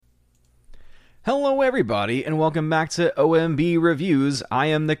Hello everybody, and welcome back to OMB Reviews. I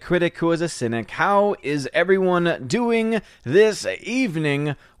am the critic who is a cynic. How is everyone doing this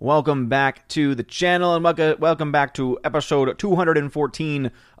evening? Welcome back to the channel, and welcome back to episode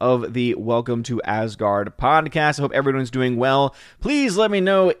 214 of the Welcome to Asgard podcast. I hope everyone's doing well. Please let me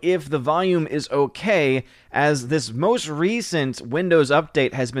know if the volume is okay, as this most recent Windows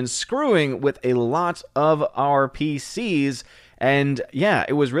update has been screwing with a lot of our PCs. And yeah,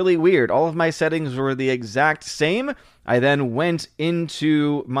 it was really weird. All of my settings were the exact same. I then went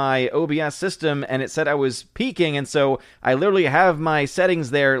into my OBS system and it said I was peaking. And so I literally have my settings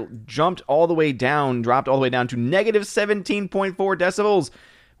there dropped all the way down to negative 17.4 decibels,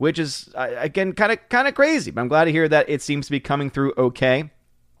 which is, again, kind of crazy. But I'm glad to hear that it seems to be coming through okay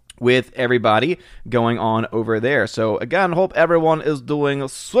with everybody going on over there. So again, hope everyone is doing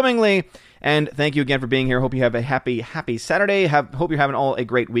swimmingly. And thank you again for being here. Hope you have a happy Saturday. Hope you're having all a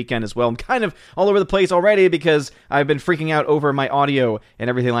great weekend as well. I'm kind of all over the place already because I've been freaking out over my audio and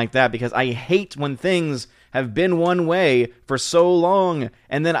everything like that, because I hate when things have been one way for so long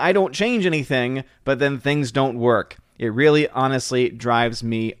and then I don't change anything, but then things don't work. It really honestly drives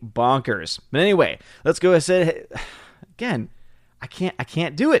me bonkers. But anyway, let's go ahead. Again, I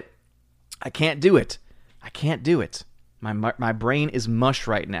can't do it. I can't do it. My brain is mush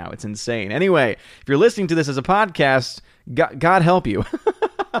right now. It's insane. Anyway, if you're listening to this as a podcast, God help you.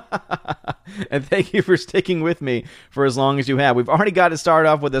 And thank you for sticking with me for as long as you have. We've already got to start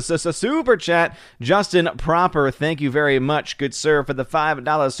off with a super chat. Justin Proper, thank you very much, good sir, for the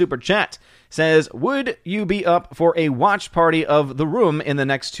 $5 super chat. Says, would you be up for a watch party of The Room in the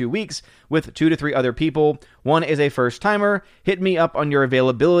next 2 weeks with 2 to 3 other people? One is a first timer. Hit me up on your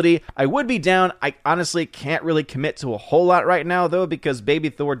availability. I would be down. I honestly can't really commit to a whole lot right now, though, because Baby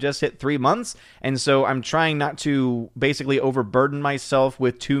Thor just hit 3 months. And so I'm trying not to basically overburden myself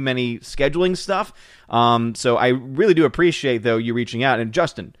with too many scheduling stuff. So I really do appreciate, though, you reaching out. And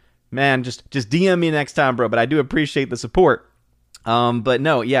Justin, man, just DM me next time, bro. But I do appreciate the support. But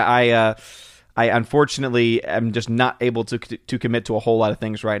no, yeah, I unfortunately am just not able to commit to a whole lot of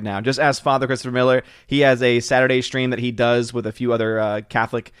things right now. Just ask Father Christopher Miller. He has a Saturday stream that he does with a few other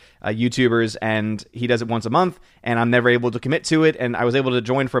Catholic YouTubers, and he does it once a month, and I'm never able to commit to it. And I was able to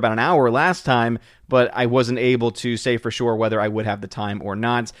join for about an hour last time, but I wasn't able to say for sure whether I would have the time or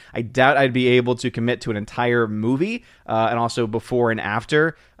not. I doubt I'd be able to commit to an entire movie, and also before and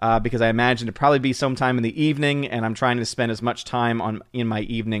after, because I imagine it'd probably be sometime in the evening, and I'm trying to spend as much time in my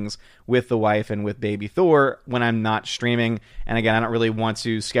evenings with the wife and with Baby Thor when I'm not streaming. And again, I don't really want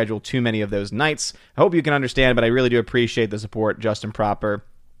to schedule too many of those nights. I hope you can understand, but I really do appreciate the support, Justin Proper.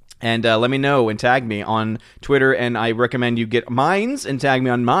 And let me know and tag me on Twitter, and I recommend you get Minds and tag me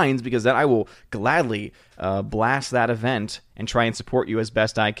on Minds, because then I will gladly blast that event and try and support you as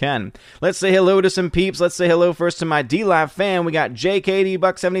best I can. Let's say hello to some peeps. Let's say hello first to my D-Live fan. We got JKD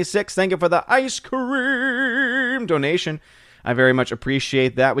Buck 76. Thank you for the ice cream donation. I very much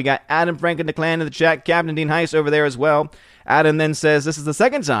appreciate that. We got Adam Franklin the Clan in the chat. Captain Dean Heiss over there as well. Adam then says this is the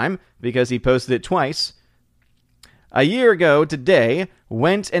second time, because he posted it twice. A year ago today,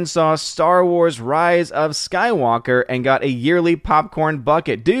 went and saw Star Wars Rise of Skywalker and got a yearly popcorn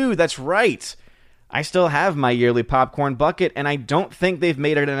bucket. Dude, that's right. I still have my yearly popcorn bucket, and I don't think they've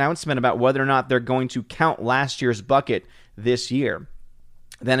made an announcement about whether or not they're going to count last year's bucket this year.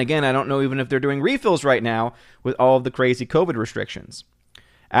 Then again, I don't know even if they're doing refills right now with all of the crazy COVID restrictions.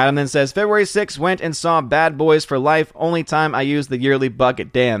 Adam then says, February 6th, went and saw Bad Boys for Life. Only time I used the yearly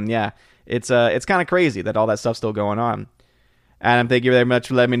bucket. Damn, yeah. It's kind of crazy that all that stuff's still going on. Adam, thank you very much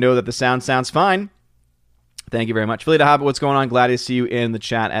for letting me know that the sound sounds fine. Thank you very much. Philly the Hobbit, what's going on? Glad to see you in the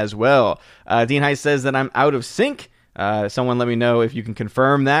chat as well. Dean Heiss says that I'm out of sync. Someone let me know if you can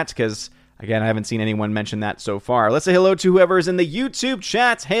confirm that, because, again, I haven't seen anyone mention that so far. Let's say hello to whoever's in the YouTube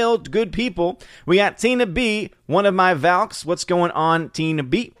chat. Hail, good people. We got Tina B, one of my Valks. What's going on, Tina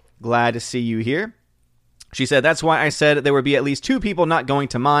B? Glad to see you here. She said, that's why I said there would be at least 2 people not going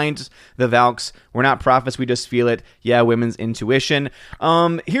to mind the Valks. We're not prophets, we just feel it. Yeah, women's intuition.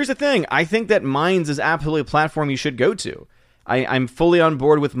 Here's the thing. I think that Minds is absolutely a platform you should go to. I'm fully on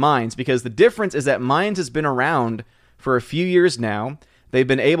board with Minds, because the difference is that Minds has been around for a few years now. They've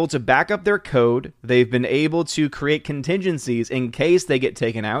been able to back up their code. They've been able to create contingencies in case they get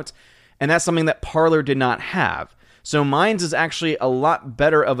taken out. And that's something that Parler did not have. So Minds is actually a lot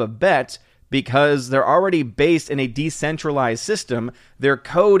better of a bet, because they're already based in a decentralized system. Their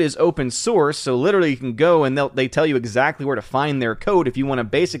code is open source, so literally you can go and they tell you exactly where to find their code. If you want to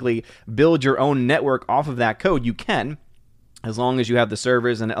basically build your own network off of that code, you can. as long as you have the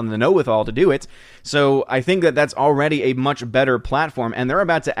servers and the know-with-all to do it. So I think that that's already a much better platform, and they're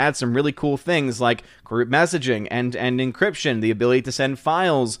about to add some really cool things like group messaging and encryption, the ability to send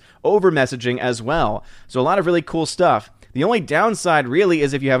files over messaging as well. So a lot of really cool stuff. The only downside really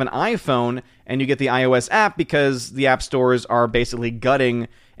is if you have an iPhone and you get the iOS app, because the app stores are basically gutting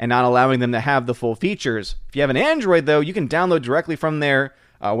and not allowing them to have the full features. If you have an Android, though, you can download directly from their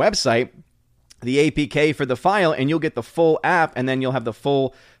website the APK for the file, and you'll get the full app, and then you'll have the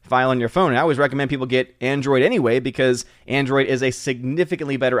full file on your phone. And I always recommend people get Android anyway, because Android is a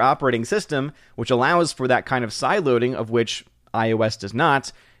significantly better operating system, which allows for that kind of side loading, of which iOS does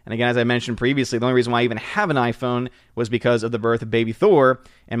not. And again, as I mentioned previously, the only reason why I even have an iPhone was because of the birth of baby Thor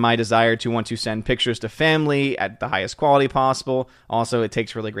and my desire to want to send pictures to family at the highest quality possible. Also, it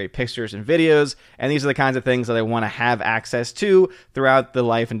takes really great pictures and videos, and these are the kinds of things that I want to have access to throughout the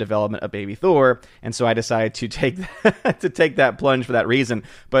life and development of baby Thor. And so I decided to take that plunge for that reason.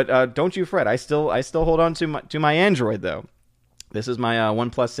 But don't you fret, I still hold on to my Android though. This is my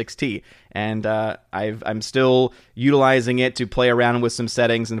OnePlus 6T, and I'm still utilizing it to play around with some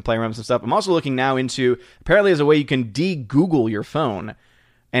settings and to play around with some stuff. I'm also looking now into, apparently there's a way you can de-Google your phone,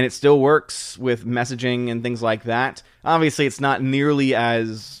 and it still works with messaging and things like that. Obviously, it's not nearly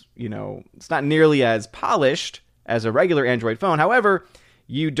as, polished as a regular Android phone. However,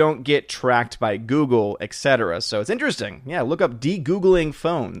 you don't get tracked by Google, etc. So it's interesting. Yeah, look up de-Googling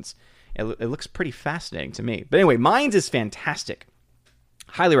phones. It looks pretty fascinating to me. But anyway, Minds is fantastic.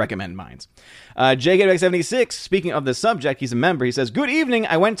 Highly recommend Minds. JGetback76, speaking of the subject, he's a member. He says, "Good evening.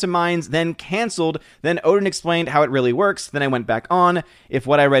 I went to Minds, then canceled. Then Odin explained how it really works. Then I went back on. If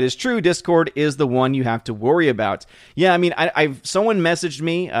what I read is true, Discord is the one you have to worry about." Yeah, I mean, someone messaged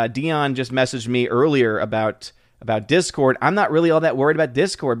me. Dion just messaged me earlier about Discord. I'm not really all that worried about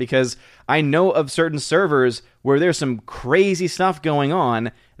Discord, because I know of certain servers where there's some crazy stuff going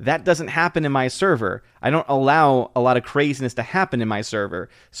on. That doesn't happen in my server. I don't allow a lot of craziness to happen in my server.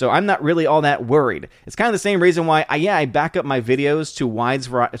 So I'm not really all that worried. It's kind of the same reason why I back up my videos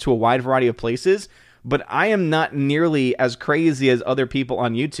to a wide variety of places, but I am not nearly as crazy as other people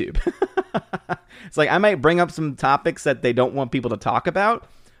on YouTube. It's like I might bring up some topics that they don't want people to talk about,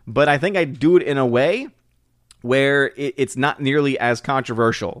 but I think I do it in a way where it's not nearly as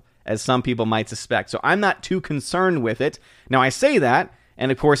controversial as some people might suspect. So I'm not too concerned with it. Now, I say that,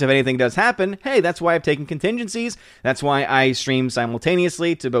 and of course, if anything does happen, hey, that's why I've taken contingencies. That's why I stream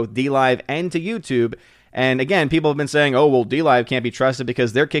simultaneously to both DLive and to YouTube. And again, people have been saying, oh, well, DLive can't be trusted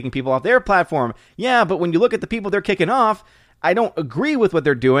because they're kicking people off their platform. Yeah, but when you look at the people they're kicking off, I don't agree with what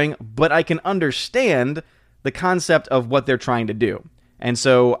they're doing, but I can understand the concept of what they're trying to do. And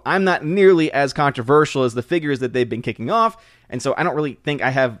so I'm not nearly as controversial as the figures that they've been kicking off. And so I don't really think I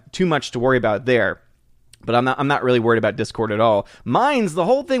have too much to worry about there. But I'm not really worried about Discord at all. Minds, the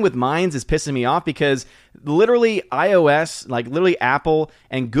whole thing with Minds is pissing me off, because literally iOS, like literally Apple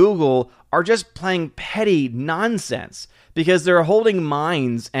and Google, are just playing petty nonsense. Because they're holding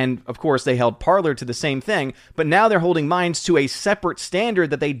Minds, and of course they held Parler to the same thing, but now they're holding Minds to a separate standard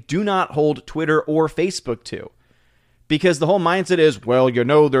that they do not hold Twitter or Facebook to. Because the whole mindset is, well,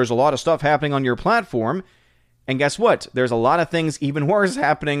 there's a lot of stuff happening on your platform. And guess what? There's a lot of things even worse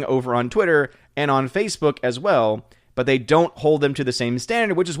happening over on Twitter and on Facebook as well. But they don't hold them to the same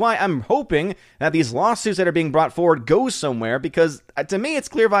standard, which is why I'm hoping that these lawsuits that are being brought forward go somewhere. Because to me, it's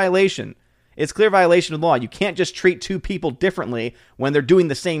clear violation. It's clear violation of law. You can't just treat two people differently when they're doing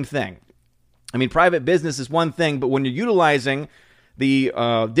the same thing. I mean, private business is one thing, but when you're utilizing the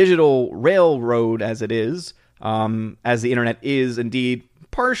digital railroad as it is, as the internet is indeed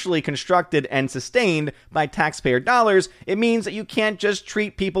partially constructed and sustained by taxpayer dollars, it means that you can't just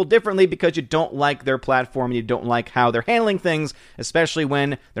treat people differently because you don't like their platform and you don't like how they're handling things, especially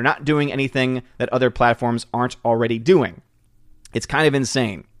when they're not doing anything that other platforms aren't already doing. It's kind of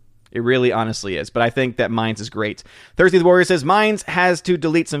insane. It really honestly is. But I think that Minds is great. Thirsty the Warrior says, Minds has to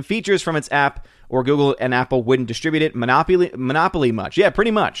delete some features from its app, or Google and Apple wouldn't distribute it. Monopoly much. Yeah,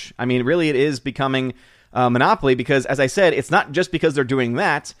 pretty much. I mean, really, it is becoming monopoly, because, as I said, it's not just because they're doing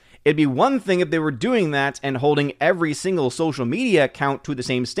that. It'd be one thing if they were doing that and holding every single social media account to the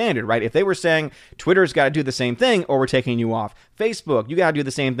same standard, right? If they were saying, Twitter's got to do the same thing or we're taking you off. Facebook, you got to do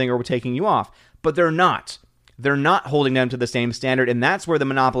the same thing or we're taking you off. But they're not. They're not holding them to the same standard, and that's where the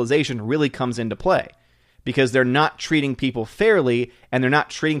monopolization really comes into play. Because they're not treating people fairly, and they're not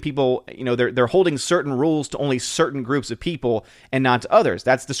treating people, they're holding certain rules to only certain groups of people and not to others.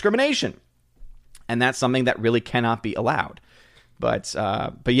 That's discrimination. And that's something that really cannot be allowed. But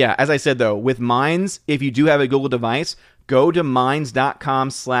yeah, as I said, though, with Minds, if you do have a Google device, go to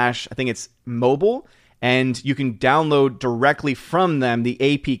minds.com/ I think it's mobile, and you can download directly from them the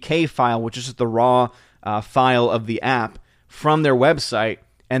APK file, which is just the raw file of the app from their website,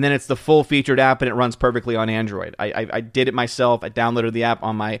 and then it's the full-featured app, and it runs perfectly on Android. I did it myself. I downloaded the app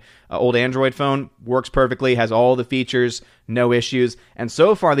on my old Android phone. Works perfectly, has all the features, no issues. And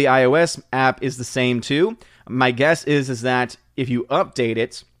so far, the iOS app is the same too. My guess is that if you update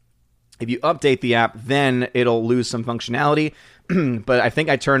it, if you update the app, then it'll lose some functionality. But I think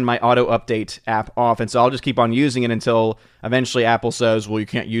I turned my auto-update app off, and so I'll just keep on using it until eventually Apple says, well, you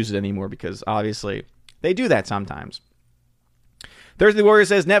can't use it anymore, because obviously they do that sometimes. Thursday Warrior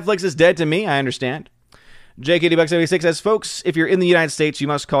says, Netflix is dead to me. I understand. JKD76 says, folks, if you're in the United States, you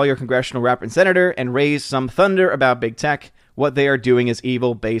must call your congressional rep and senator and raise some thunder about big tech. What they are doing is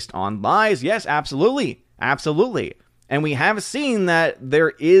evil based on lies. Yes, absolutely. Absolutely. And we have seen that there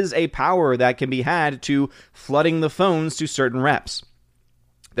is a power that can be had to flooding the phones to certain reps.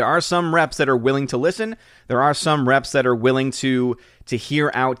 There are some reps that are willing to listen. There are some reps that are willing to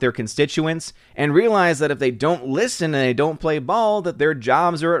hear out their constituents and realize that if they don't listen and they don't play ball, that their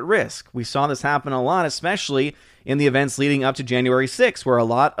jobs are at risk. We saw this happen a lot, especially in the events leading up to January 6th, where a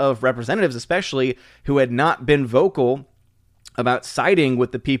lot of representatives, especially who had not been vocal about siding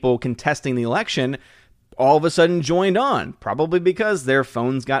with the people contesting the election, all of a sudden joined on, probably because their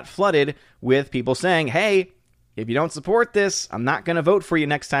phones got flooded with people saying, hey, if you don't support this, I'm not going to vote for you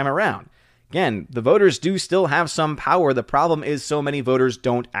next time around. Again, the voters do still have some power. The problem is so many voters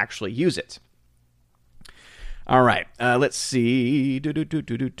don't actually use it. All right, let's see.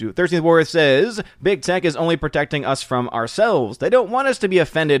 13th Warrior says, Big Tech is only protecting us from ourselves. They don't want us to be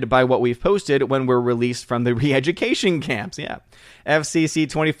offended by what we've posted when we're released from the re-education camps. Yeah. FCC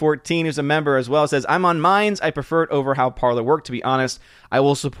 2014 is a member as well. Says, I'm on Minds. I prefer it over how Parler worked, to be honest. I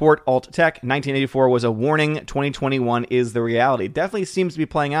will support alt tech. 1984 was a warning. 2021 is the reality. Definitely seems to be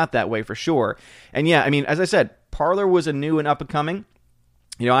playing out that way for sure. And yeah, I mean, as I said, Parler was a new and up-and-coming.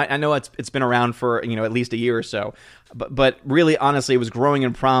 You know, I know it's been around for, you know, at least a year or so, but really, honestly, it was growing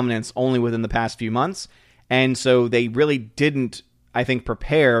in prominence only within the past few months, and so they really didn't, I think,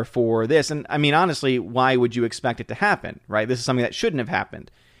 prepare for this. And I mean, honestly, why would you expect it to happen, right? This is something that shouldn't have happened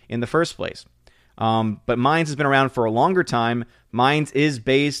in the first place. But Minds has been around for a longer time. Minds is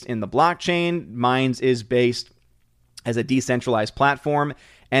based in the blockchain. Minds is based as a decentralized platform,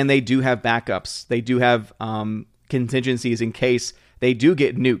 and they do have backups. They do have contingencies in case they do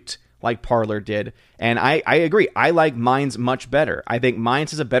get nuked like Parler did. And I agree. I like Minds much better. I think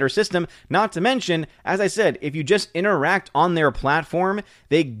Minds is a better system. Not to mention, as I said, if you just interact on their platform,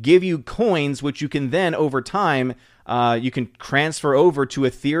 they give you coins, which you can then, over time, you can transfer over to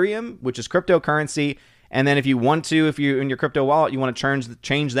Ethereum, which is cryptocurrency. And then if you want to, if you in your crypto wallet, you want to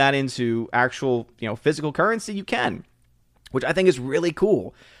change that into actual, you know, physical currency, you can, which I think is really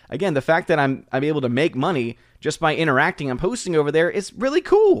cool. Again, the fact that I'm able to make money just by interacting and posting over there is really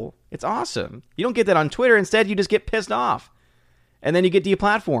cool. It's awesome. You don't get that on Twitter. Instead, you just get pissed off. And then you get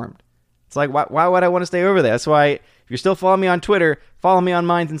deplatformed. It's like, why would I want to stay over there? That's why, if you're still following me on Twitter, follow me on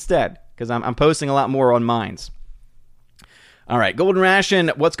Minds instead. Because I'm posting a lot more on Minds. All right, Golden Ration,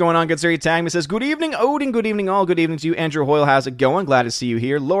 what's going on, good sir? You tag me, says, good evening, Odin, good evening all, good evening to you. Andrew Hoyle, how's it going? Glad to see you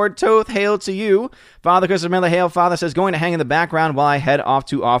here. Lord Toth, hail to you. Father Christopher Miller, hail. Father says, going to hang in the background while I head off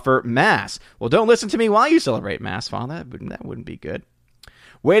to offer Mass. Well, don't listen to me while you celebrate Mass, Father. That wouldn't be good.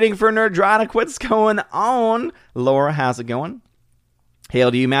 Waiting for Nerdrotic, what's going on? Laura, how's it going?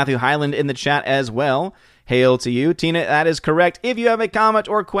 Hail to you, Matthew Highland in the chat as well. Hail to you. Tina, that is correct. If you have a comment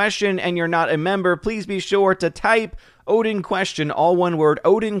or question and you're not a member, please be sure to type Odin question, all one word,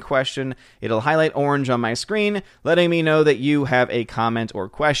 Odin question. It'll highlight orange on my screen, letting me know that you have a comment or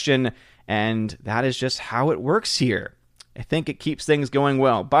question, and that is just how it works here. I think it keeps things going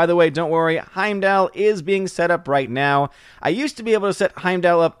well. By the way, don't worry, Heimdall is being set up right now. I used to be able to set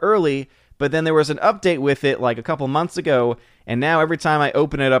Heimdall up early, but then there was an update with it like a couple months ago, and now every time I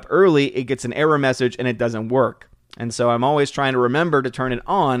open it up early, it gets an error message and it doesn't work. And so I'm always trying to remember to turn it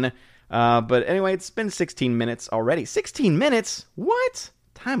on. But anyway, it's been 16 minutes already. 16 minutes? What?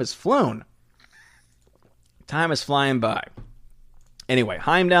 Time has flown. Time is flying by. Anyway,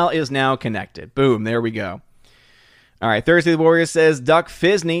 Heimdall is now connected. Boom, there we go. All right, Thursday the Warrior says, Duck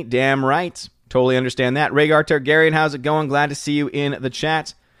Fisney, damn right. Totally understand that. Rhaegar Targaryen, how's it going? Glad to see you in the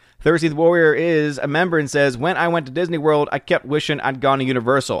chat. Thursday the Warrior is a member and says, when I went to Disney World, I kept wishing I'd gone to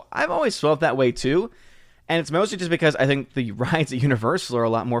Universal. I've always felt that way too. And it's mostly just because I think the rides at Universal are a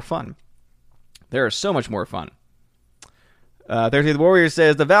lot more fun. They're so much more fun. Thursday the Warrior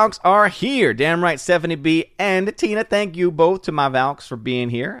says, the Valks are here. Damn right, Stephanie B. and Tina. Thank you both to my Valks for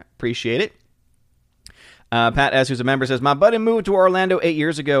being here. Appreciate it. Pat S., who's a member, says, my buddy moved to Orlando 8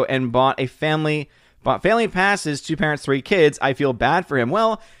 years ago and bought a family But family passes, 2 parents, 3 kids. I feel bad for him.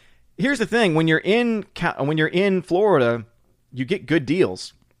 Well, here's the thing: when you're in Florida, you get good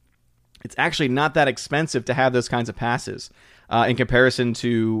deals. It's actually not that expensive to have those kinds of passes in comparison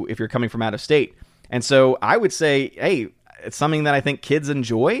to if you're coming from out of state. And so I would say, hey, it's something that I think kids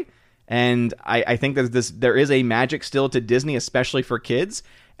enjoy. And I think there is a magic still to Disney, especially for kids.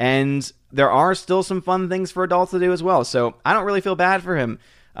 And there are still some fun things for adults to do as well. So I don't really feel bad for him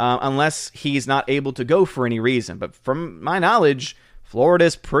unless he's not able to go for any reason. But from my knowledge,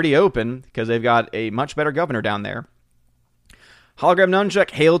 Florida's pretty open because they've got a much better governor down there. Hologram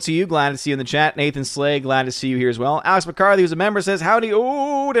Nunchuck, hail to you. Glad to see you in the chat. Nathan Slay, glad to see you here as well. Alex McCarthy, who's a member, says, howdy,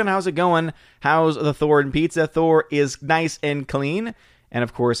 Odin. How's it going? How's the Thor and pizza? Thor is nice and clean. And,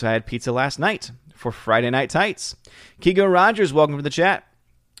 of course, I had pizza last night for Friday Night Tights. Kigo Rogers, welcome to the chat.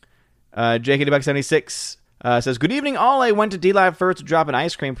 JKDBuck76 says, good evening, all. I went to D-Lab first to drop an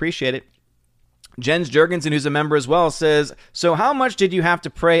ice cream. Appreciate it. Jens Jurgensen, who's a member as well, says, so how much did you have to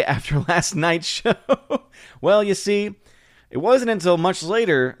pray after last night's show? Well, you see, it wasn't until much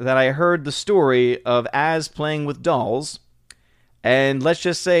later that I heard the story of Az playing with dolls. And let's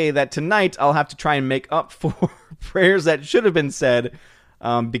just say that tonight I'll have to try and make up for prayers that should have been said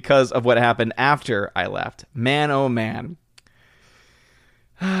because of what happened after I left. Man, oh man.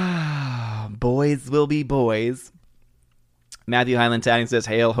 Boys will be boys. Matthew Highland Tatting says,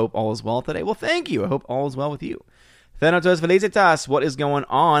 hail, hope all is well today. Well, thank you. I hope all is well with you. Thanatos Felicitas, what is going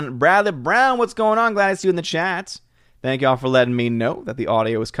on? Bradley Brown, what's going on? Glad to see you in the chat. Thank y'all for letting me know that the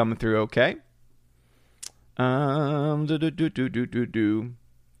audio is coming through okay.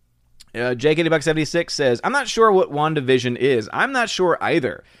 JKDBuck76 says, I'm not sure what WandaVision is. I'm not sure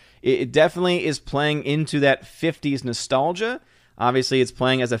either. It definitely is playing into that 50s nostalgia. Obviously, it's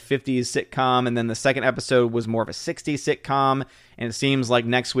playing as a 50s sitcom, and then the second episode was more of a 60s sitcom, and it seems like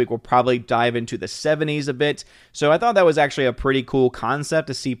next week we'll probably dive into the 70s a bit. So I thought that was actually a pretty cool concept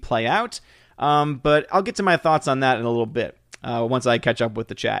to see play out, but I'll get to my thoughts on that in a little bit once I catch up with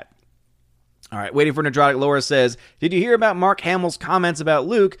the chat. All right, waiting for Nerdrotic Laura says, did you hear about Mark Hamill's comments about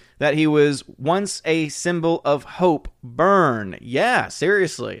Luke, that he was once a symbol of hope? Burn. Yeah,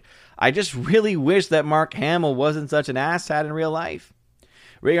 seriously. I just really wish that Mark Hamill wasn't such an asshat in real life.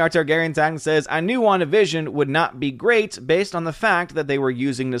 Rhaegar Targaryen Titan says, I knew WandaVision would not be great based on the fact that they were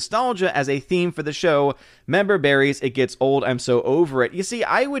using nostalgia as a theme for the show. Member berries, it gets old, I'm so over it. You see,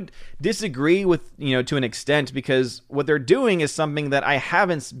 I would disagree with, to an extent, because what they're doing is something that I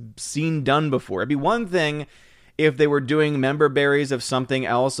haven't seen done before. It'd be one thing if they were doing member berries of something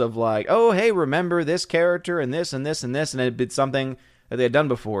else, of like, oh, hey, remember this character and this and this and this, and it'd been something that they had done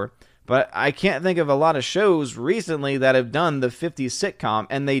before. But I can't think of a lot of shows recently that have done the 50s sitcom,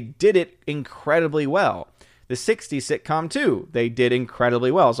 and they did it incredibly well. The 60s sitcom, too, they did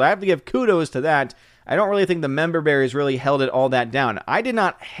incredibly well. So I have to give kudos to that. I don't really think the member berries really held it all that down. I did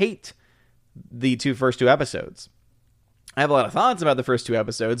not hate the first two episodes. I have a lot of thoughts about the first 2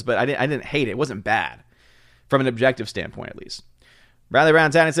 episodes, but I didn't hate it. It wasn't bad, from an objective standpoint, at least. Bradley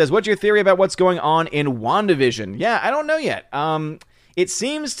Brown Town says, what's your theory about what's going on in WandaVision? Yeah, I don't know yet. It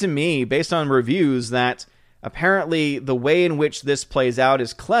seems to me, based on reviews, that apparently the way in which this plays out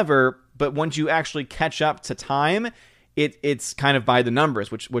is clever, but once you actually catch up to time, it's kind of by the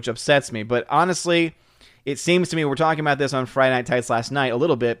numbers, which upsets me. But honestly, it seems to me, we're talking about this on Friday Night Tights last night a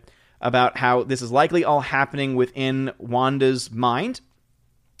little bit, about how this is likely all happening within Wanda's mind.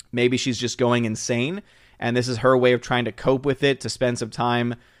 Maybe she's just going insane, and this is her way of trying to cope with it, to spend some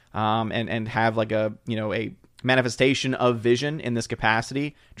time and have like a manifestation of Vision in this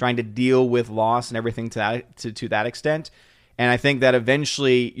capacity, trying to deal with loss and everything to that extent. And I think that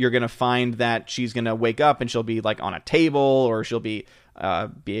eventually you're going to find that she's going to wake up and she'll be like on a table, or she'll be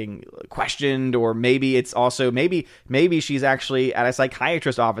being questioned, or maybe it's also maybe she's actually at a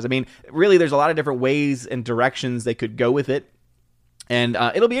psychiatrist's office. I mean, really, there's a lot of different ways and directions they could go with it. And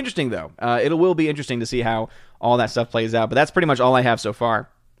it'll be interesting, though. It will be interesting to see how all that stuff plays out. But that's pretty much all I have so far.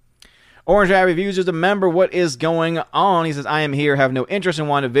 Orange Eye Reviews is a member. What is going on? He says, I am here, have no interest in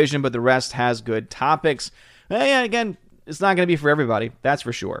WandaVision, but the rest has good topics. Well, yeah, again, it's not going to be for everybody. That's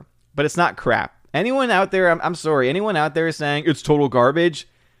for sure. But it's not crap. Anyone out there, I'm sorry, anyone out there is saying it's total garbage?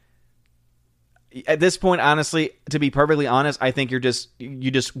 At this point, honestly, to be perfectly honest, I think you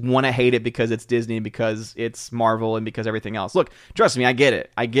just want to hate it because it's Disney, because it's Marvel, and because everything else. Look, trust me, I get it.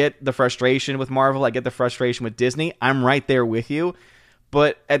 I get the frustration with Marvel. I get the frustration with Disney. I'm right there with you.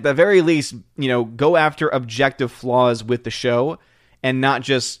 But at the very least, go after objective flaws with the show and not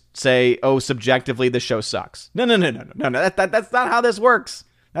just say, oh, subjectively, the show sucks. No. That's not how this works.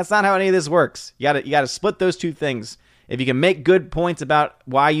 That's not how any of this works. You gotta split those two things. If you can make good points about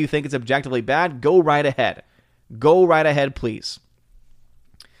why you think it's objectively bad, go right ahead. Go right ahead, please.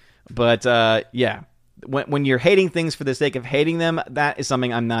 But, yeah. When you're hating things for the sake of hating them, that is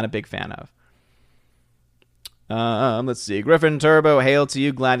something I'm not a big fan of. Let's see. Griffin Turbo, hail to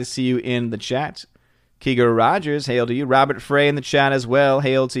you. Glad to see you in the chat. Kigo Rogers, hail to you. Robert Frey in the chat as well.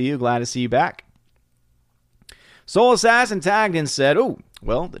 Hail to you. Glad to see you back. Soul Assassin tagged and said, oh,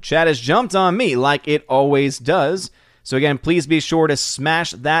 well, the chat has jumped on me like it always does. So again, please be sure to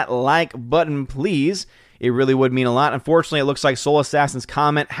smash that like button, please. It really would mean a lot. Unfortunately, it looks like Soul Assassin's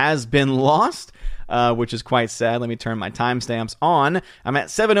comment has been lost, which is quite sad. Let me turn my timestamps on. I'm at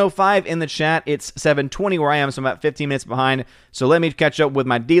 7:05 in the chat. It's 7:20 where I am, so I'm about 15 minutes behind. So let me catch up with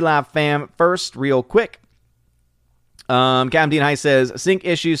my DLAV fam first real quick. Captain Dean High says, sync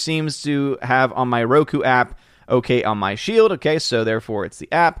issue seems to have on my Roku app, okay on my Shield. Okay, so therefore it's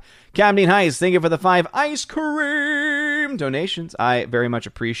the app. Captain Dean High, thank you for the 5 ice cream donations. I very much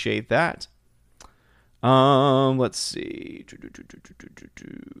appreciate that. Let's see.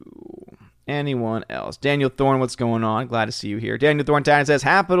 Anyone else? Daniel Thorne, what's going on? Glad to see you here. Daniel Thorne says,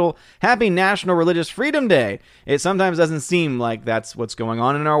 Happy National Religious Freedom Day. It sometimes doesn't seem like that's what's going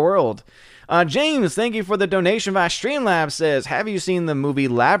on in our world. James, thank you for the donation via Streamlabs, says, have you seen the movie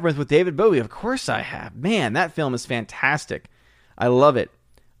Labyrinth with David Bowie? Of course I have. Man, that film is fantastic. I love it.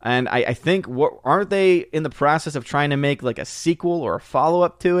 And I think, aren't they in the process of trying to make like a sequel or a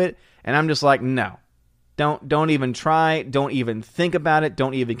follow-up to it? And I'm just like, no. Don't even try. Don't even think about it.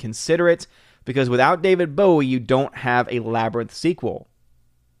 Don't even consider it. Because without David Bowie, you don't have a Labyrinth sequel.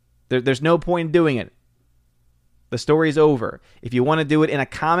 There's no point in doing it. The story's over. If you want to do it in a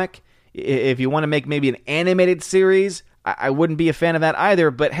comic, if you want to make maybe an animated series, I wouldn't be a fan of that either.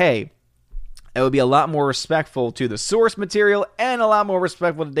 But hey, it would be a lot more respectful to the source material and a lot more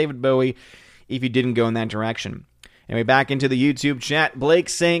respectful to David Bowie if you didn't go in that direction. Anyway, back into the YouTube chat. Blake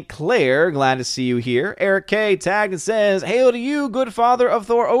St. Clair, glad to see you here. Eric K. tagged and says, hail to you, good father of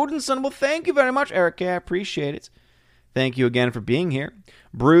Thor Odinson. Well, thank you very much, Eric K. I appreciate it. Thank you again for being here.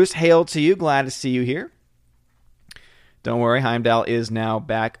 Bruce, hail to you. Glad to see you here. Don't worry, Heimdall is now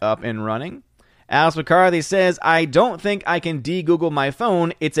back up and running. Alice McCarthy says, I don't think I can de-Google my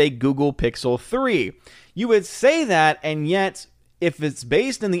phone. It's a Google Pixel 3. You would say that, and yet, if it's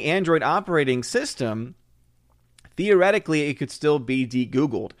based in the Android operating system, theoretically, it could still be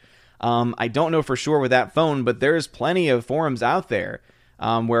de-Googled. I don't know for sure with that phone, but there's plenty of forums out there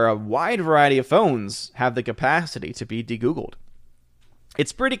where a wide variety of phones have the capacity to be de-Googled.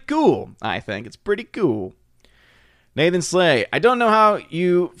 It's pretty cool, I think. It's pretty cool. Nathan Slay, I don't know how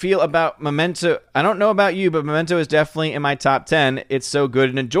you feel about Memento. I don't know about you, but Memento is definitely in my top 10. It's so good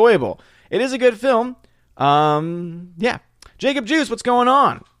and enjoyable. It is a good film. Yeah. Jacob Juice, what's going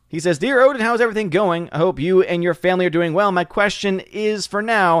on? He says, Dear Odin, how's everything going? I hope you and your family are doing well. My question is, for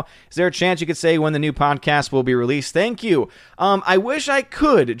now, is there a chance you could say when the new podcast will be released? Thank you. I wish I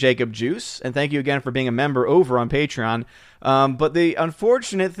could, Jacob Juice, and thank you again for being a member over on Patreon. But the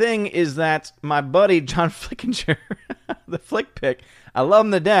unfortunate thing is that my buddy, John Flickinger, the Flick Pick, I love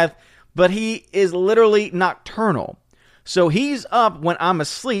him to death, but he is literally nocturnal. So he's up when I'm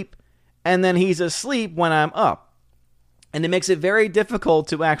asleep, and then he's asleep when I'm up. And it makes it very difficult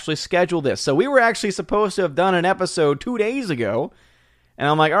to actually schedule this. So we were actually supposed to have done an episode 2 days ago. And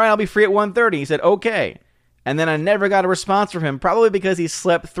I'm like, all right, I'll be free at 1:30. He said, okay. And then I never got a response from him, probably because he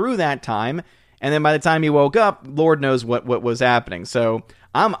slept through that time. And then by the time he woke up, Lord knows what was happening. So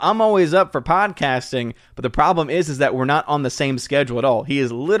I'm always up for podcasting. But the problem is that we're not on the same schedule at all. He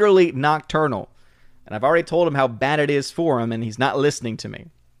is literally nocturnal. And I've already told him how bad it is for him. And he's not listening to me.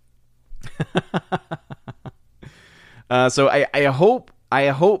 So I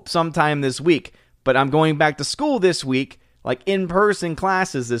hope sometime this week, but I'm going back to school this week, like in-person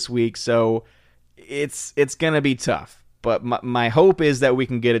classes this week, so it's going to be tough. But my hope is that we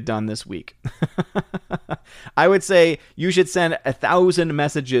can get it done this week. I would say you should send 1,000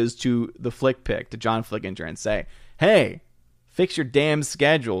 messages to the Flick Pick, to John Flickinger, and say, hey, fix your damn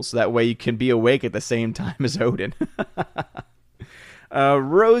schedule so that way you can be awake at the same time as Odin.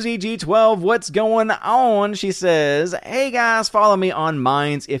 Rosie G12, what's going on? She says, hey guys, follow me on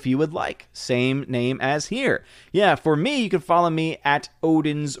Minds if you would like. Same name as here. Yeah, for me, you can follow me at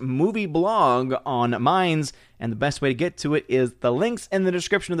Odin's Movie Blog on Minds, and the best way to get to it is the links in the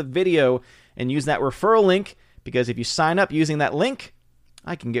description of the video, and use that referral link, because if you sign up using that link,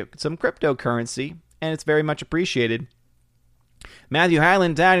 I can get some cryptocurrency, and it's very much appreciated. Matthew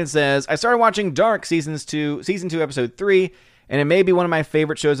Highland Dadden says, I started watching Dark Season 2, Episode 3, and it may be one of my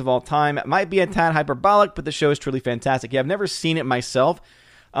favorite shows of all time. It might be a tad hyperbolic, but the show is truly fantastic. Yeah, I've never seen it myself,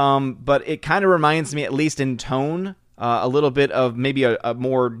 but it kind of reminds me, at least in tone, a little bit of maybe a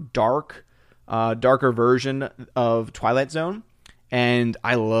more darker version of Twilight Zone. And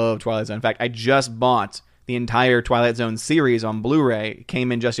I love Twilight Zone. In fact, I just bought the entire Twilight Zone series on Blu-ray. It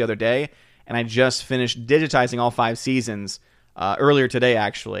came in just the other day, and I just finished digitizing all 5 seasons earlier today,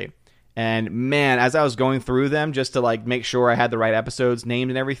 actually. And man, as I was going through them just to like make sure I had the right episodes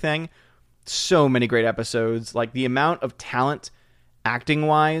named and everything, so many great episodes. Like the amount of talent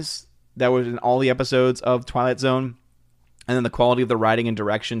acting-wise that was in all the episodes of Twilight Zone, and then the quality of the writing and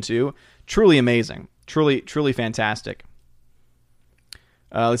direction too, truly amazing. Truly fantastic.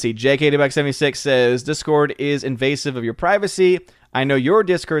 Let's see. JK76 says, Discord is invasive of your privacy. I know your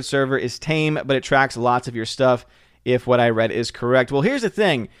Discord server is tame, but it tracks lots of your stuff if what I read is correct. Well, here's the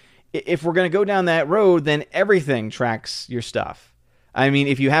thing. If we're going to go down that road, then everything tracks your stuff. I mean,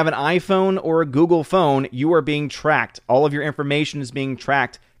 if you have an iPhone or a Google phone, you are being tracked. All of your information is being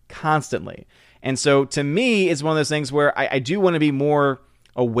tracked constantly. And so to me, it's one of those things where I do want to be more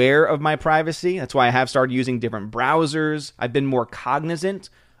aware of my privacy. That's why I have started using different browsers. I've been more cognizant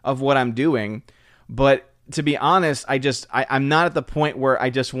of what I'm doing. But to be honest, I'm not at the point where I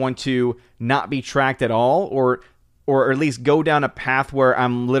just want to not be tracked at all, or at least go down a path where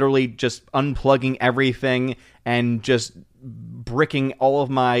I'm literally just unplugging everything and just bricking all of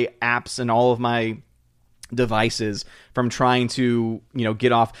my apps and all of my devices from trying to,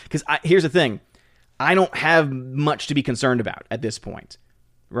 get off. Because here's the thing. I don't have much to be concerned about at this point.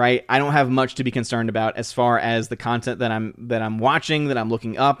 Right? I don't have much to be concerned about as far as the content that I'm watching, that I'm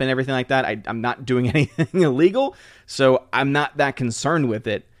looking up and everything like that. I'm not doing anything illegal, so I'm not that concerned with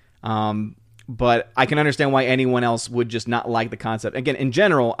it. But I can understand why anyone else would just not like the concept. Again, in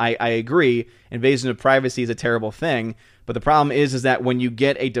general, I agree. Invasion of privacy is a terrible thing. But the problem is that when you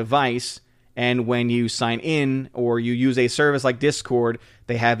get a device and when you sign in or you use a service like Discord,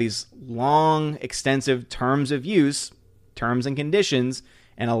 they have these long, extensive terms of use, terms and conditions.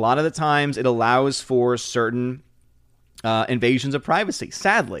 And a lot of the times it allows for certain invasions of privacy,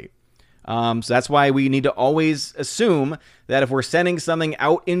 sadly. So that's why we need to always assume that if we're sending something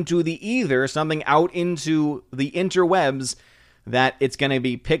out into the ether, something out into the interwebs, that it's going to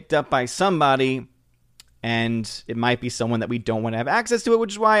be picked up by somebody, and it might be someone that we don't want to have access to it,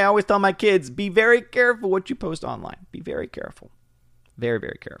 which is why I always tell my kids, be very careful what you post online. Be very careful. Very,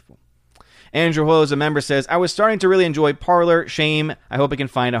 very careful. Andrew Ho, as a member, says, I was starting to really enjoy Parler. Shame. I hope I can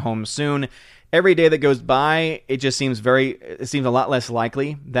find a home soon. Every day that goes by, it seems a lot less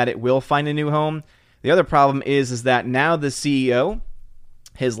likely that it will find a new home. The other problem is that now the CEO,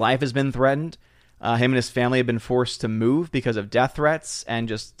 his life has been threatened. Him and his family have been forced to move because of death threats and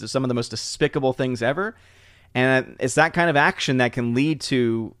just some of the most despicable things ever. And it's that kind of action that can lead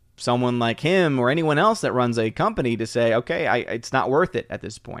to someone like him or anyone else that runs a company to say, okay, it's not worth it at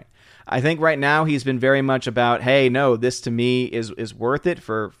this point. I think right now he's been very much about, hey, no, this to me is worth it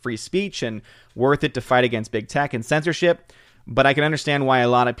for free speech and worth it to fight against big tech and censorship. But I can understand why a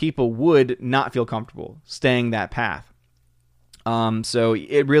lot of people would not feel comfortable staying that path. So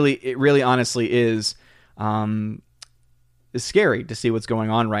it really honestly is scary to see what's going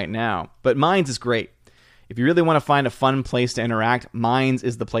on right now. But Minds is great. If you really want to find a fun place to interact, Minds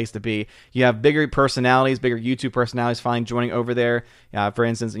is the place to be. You have bigger personalities, bigger YouTube personalities finally joining over there. For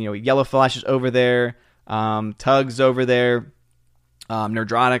instance, Yellow Flash is over there. Tug's over there.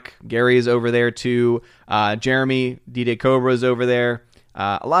 Nerdrotic, Gary is over there too. Jeremy, DJ Cobra is over there.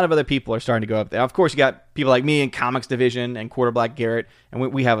 A lot of other people are starting to go up there. Of course, you got people like me in Comics Division and Quarter Black Garrett, and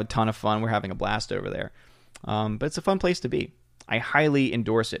we have a ton of fun. We're having a blast over there. But it's a fun place to be. I highly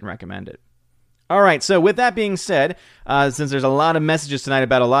endorse it and recommend it. All right, so with that being said, since there's a lot of messages tonight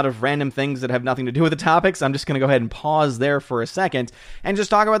about a lot of random things that have nothing to do with the topics, I'm just going to go ahead and pause there for a second and just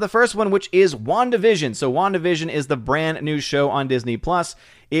talk about the first one, which is WandaVision. So WandaVision is the brand new show on Disney+.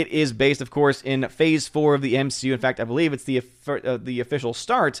 It is based, of course, in Phase 4 of the MCU. In fact, I believe it's the official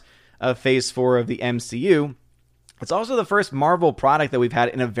start of Phase 4 of the MCU. It's also the first Marvel product that we've had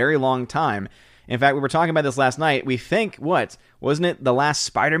in a very long time. In fact, we were talking about this last night. We think, wasn't it the last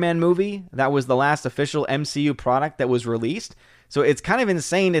Spider-Man movie? That was the last official MCU product that was released. So it's kind of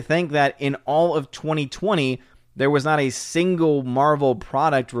insane to think that in all of 2020, there was not a single Marvel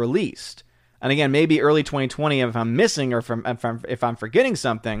product released. And again, maybe early 2020 if I'm missing or if I'm forgetting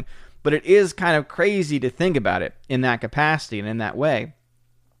something, but it is kind of crazy to think about it in that capacity and in that way.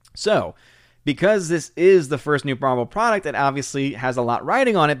 So, because this is the first new Marvel product, it obviously has a lot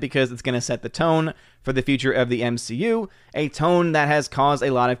riding on it because it's going to set the tone for the future of the MCU, a tone that has caused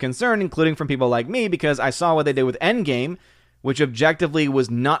a lot of concern, including from people like me, because I saw what they did with Endgame, which objectively was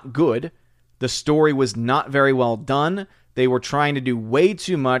not good. The story was not very well done. They were trying to do way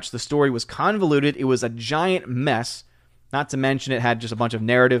too much. The story was convoluted. It was a giant mess. Not to mention it had just a bunch of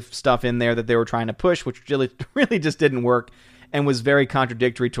narrative stuff in there that they were trying to push, which really just didn't work and was very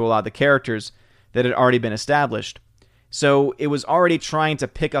contradictory to a lot of the characters that had already been established. So it was already trying to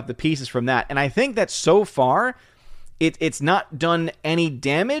pick up the pieces from that. And I think that so far, it's not done any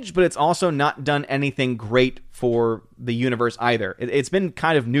damage, but it's also not done anything great for the universe either. It's been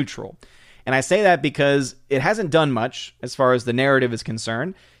kind of neutral. And I say that because it hasn't done much as far as the narrative is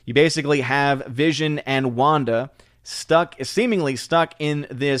concerned. You basically have Vision and Wanda seemingly stuck in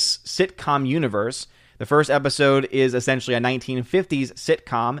this sitcom universe. The first episode is essentially a 1950s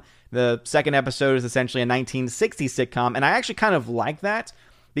sitcom. The second episode is essentially a 1960s sitcom. And I actually kind of like that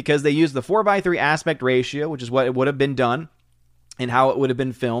because they use the 4:3 aspect ratio, which is what it would have been done and how it would have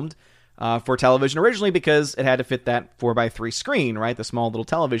been filmed for television originally, because it had to fit that 4:3 screen, right? The small little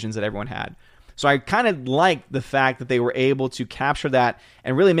televisions that everyone had. So I kind of like the fact that they were able to capture that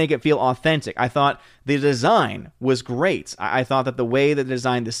and really make it feel authentic. I thought the design was great. I thought that the way that they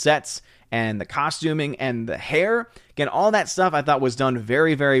designed the sets and the costuming and the hair, again, all that stuff I thought was done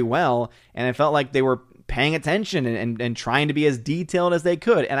very, very well. And I felt like they were paying attention and trying to be as detailed as they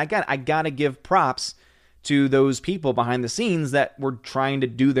could. And I got to give props to those people behind the scenes that were trying to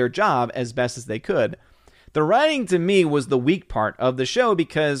do their job as best as they could. The writing to me was the weak part of the show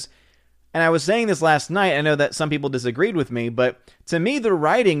because, and I was saying this last night, I know that some people disagreed with me, but to me the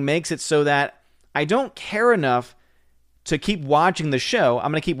writing makes it so that I don't care enough to keep watching the show.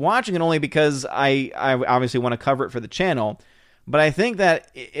 I'm going to keep watching it only because I obviously want to cover it for the channel. But I think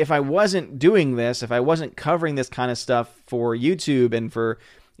that if I wasn't doing this, if I wasn't covering this kind of stuff for YouTube and for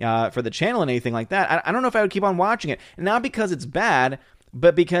the channel and anything like that, I don't know if I would keep on watching it. And not because it's bad,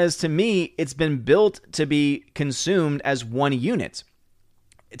 but because to me, it's been built to be consumed as one unit.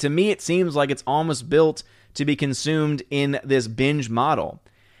 To me, it seems like it's almost built to be consumed in this binge model.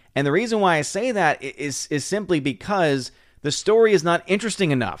 And the reason why I say that is simply because the story is not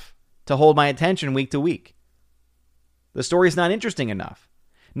interesting enough to hold my attention week to week. The story is not interesting enough.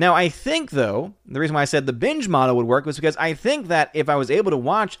 Now, I think, though, the reason why I said the binge model would work was because I think that if I was able to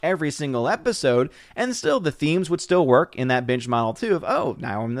watch every single episode, and still the themes would still work in that binge model too, of, oh,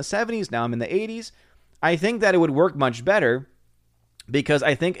 now I'm in the 70s, now I'm in the 80s, I think that it would work much better because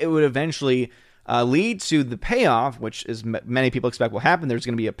I think it would eventually lead to the payoff, which is many people expect will happen. There's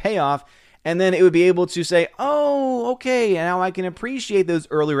going to be a payoff, and then it would be able to say, oh, okay, now I can appreciate those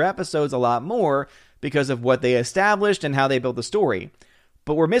earlier episodes a lot more because of what they established and how they built the story.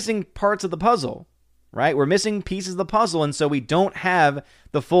 But we're missing parts of the puzzle, right? We're missing pieces of the puzzle, and so we don't have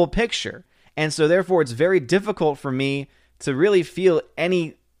the full picture. And so therefore, it's very difficult for me to really feel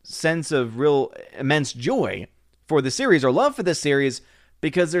any sense of real immense joy for the series or love for this series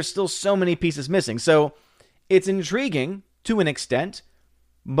because there's still so many pieces missing. So it's intriguing to an extent,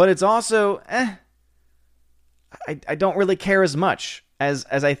 but it's also, I don't really care as much as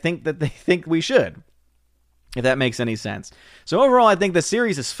I think that they think we should, if that makes any sense. So overall, I think the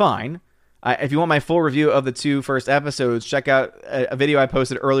series is fine. If you want my full review of the two first episodes, check out a video I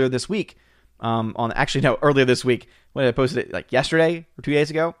posted earlier this week. Earlier this week. When I posted it like yesterday or 2 days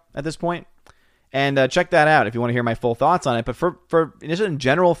ago at this point. And check that out if you want to hear my full thoughts on it. But for just in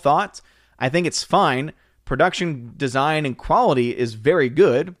general thoughts, I think it's fine. Production design and quality is very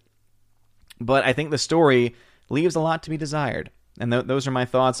good. But I think the story leaves a lot to be desired. And those are my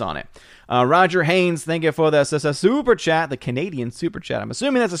thoughts on it. Roger Haynes, thank you for the super chat, the Canadian super chat. I'm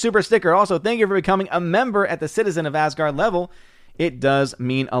assuming that's a super sticker. Also, thank you for becoming a member at the Citizen of Asgard level. It does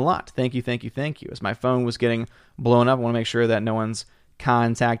mean a lot. Thank you, thank you, thank you. As my phone was getting blown up, I want to make sure that no one's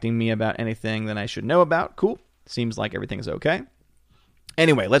contacting me about anything that I should know about. Cool. Seems like everything's okay.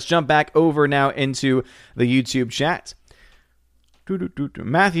 Anyway, let's jump back over now into the YouTube chat.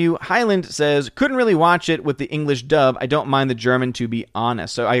 Matthew Highland says, couldn't really watch it with the English dub. I don't mind the German, to be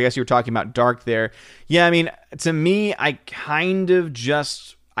honest. So I guess you were talking about Dark there. Yeah, I mean, to me, I kind of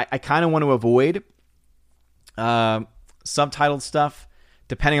want to avoid subtitled stuff,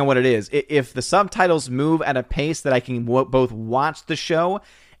 depending on what it is. If the subtitles move at a pace that I can both watch the show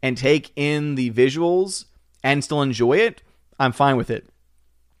and take in the visuals and still enjoy it, I'm fine with it.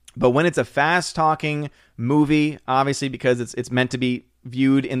 But when it's a fast-talking movie, obviously because it's meant to be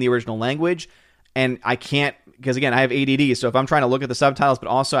viewed in the original language, and I can't, because again, I have ADD, so if I'm trying to look at the subtitles, but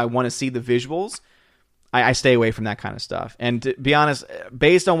also I want to see the visuals, I stay away from that kind of stuff. And to be honest,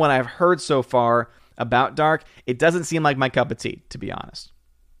 based on what I've heard so far about Dark, it doesn't seem like my cup of tea, to be honest.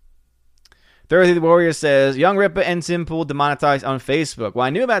 Thursday the Warrior says, Young Ripper and Tim Pool demonetized on Facebook. Well,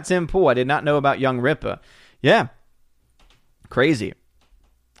 I knew about Tim Pool. I did not know about Young Ripper. Yeah. Crazy.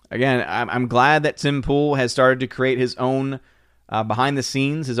 Again, I'm glad that Tim Pool has started to create his own behind the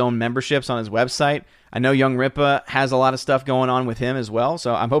scenes, his own memberships on his website. I know Young Ripa has a lot of stuff going on with him as well,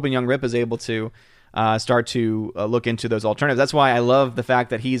 so I'm hoping Young Ripa is able to start to look into those alternatives. That's why I love the fact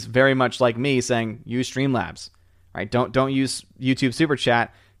that he's very much like me, saying use Streamlabs, right? Don't use YouTube Super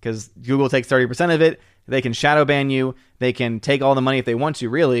Chat, because Google takes 30% of it. They can shadow ban you. They can take all the money if they want to.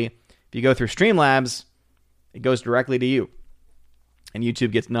 Really, if you go through Streamlabs, it goes directly to you, and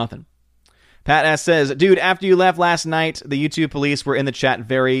YouTube gets nothing. Pat S. says, dude, after you left last night, the YouTube police were in the chat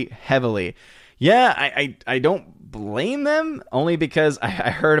very heavily. Yeah, I don't blame them, only because I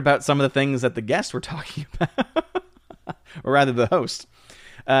heard about some of the things that the guests were talking about, or rather the host.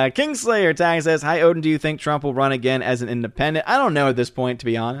 Kingslayer Tag says, hi, Odin, do you think Trump will run again as an independent? I don't know at this point, to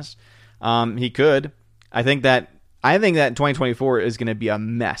be honest. He could. I think that 2024 is going to be a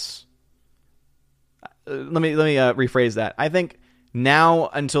mess. Let me rephrase that. I think now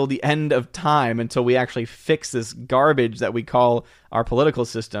until the end of time, until we actually fix this garbage that we call our political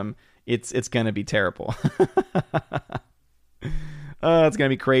system, it's going to be terrible. It's going to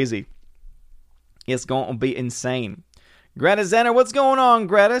be crazy. It's going to be insane. Greta Zenner, what's going on,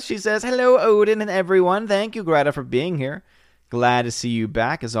 Greta? She says, hello, Odin and everyone. Thank you, Greta, for being here. Glad to see you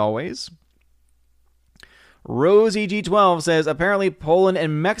back, as always. Rosie G12 says, apparently Poland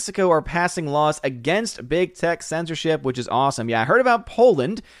and Mexico are passing laws against big tech censorship, which is awesome. Yeah, I heard about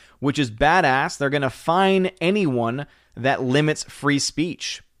Poland, which is badass. They're going to fine anyone that limits free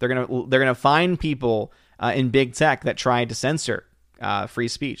speech. They're gonna fine people in big tech that try to censor free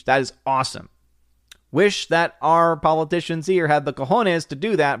speech. That is awesome. Wish that our politicians here had the cojones to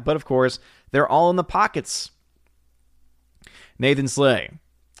do that, but of course, they're all in the pockets. Nathan Slay.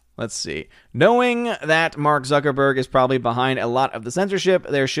 Let's see. Knowing that Mark Zuckerberg is probably behind a lot of the censorship,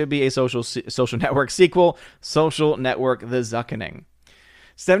 there should be a social network sequel, Social Network The Zuckening.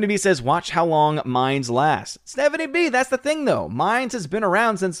 Stephanie B says, watch how long Minds last. Stephanie B, that's the thing though. Minds has been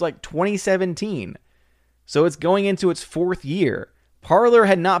around since like 2017. So it's going into its 4th year. Parler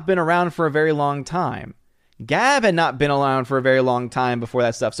had not been around for a very long time. Gab had not been around for a very long time before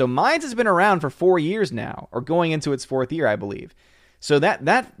that stuff. So Minds has been around for 4 years now, or going into its 4th year, I believe. So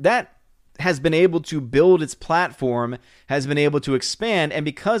that has been able to build its platform, has been able to expand, and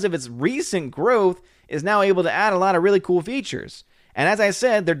because of its recent growth, is now able to add a lot of really cool features. And as I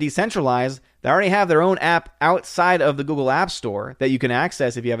said, they're decentralized. They already have their own app outside of the Google App Store that you can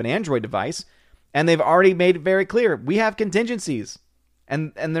access if you have an Android device. And they've already made it very clear, we have contingencies.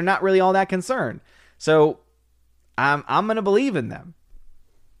 And they're not really all that concerned. So I'm going to believe in them.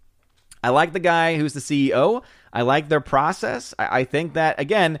 I like the guy who's the CEO. I like their process. I think that,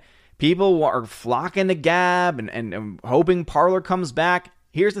 again, people are flocking to Gab and hoping Parler comes back.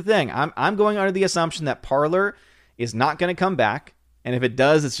 Here's the thing. I'm going under the assumption that Parler is not going to come back. And if it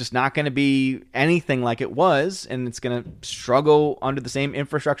does, it's just not going to be anything like it was. And it's going to struggle under the same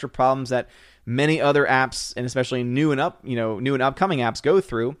infrastructure problems that many other apps, and especially new and upcoming apps, go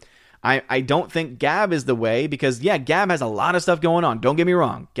through. I don't think Gab is the way, because Gab has a lot of stuff going on. Don't get me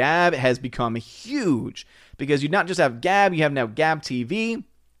wrong. Gab has become huge because you not just have Gab, you have now Gab TV.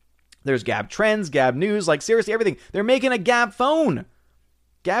 There's Gab Trends, Gab News, like seriously everything. They're making a Gab phone.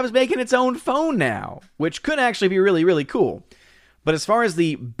 Gab is making its own phone now, which could actually be really, really cool. But as far as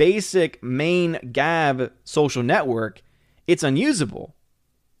the basic main Gab social network, it's unusable.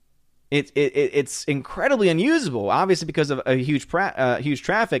 It's incredibly unusable, obviously because of a huge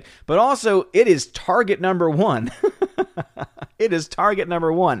traffic, but also it is target number one. It is target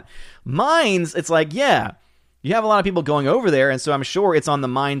number one. Minds, it's like, you have a lot of people going over there, and so I'm sure it's on the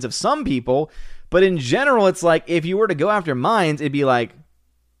minds of some people, but in general, it's like, if you were to go after Minds, it'd be like,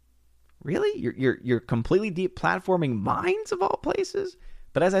 really? You're completely deplatforming Minds of all places?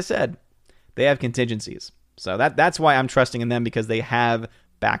 But as I said, they have contingencies. So that's why I'm trusting in them, because they have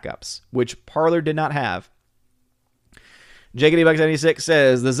backups, which Parler did not have. JKDBuck76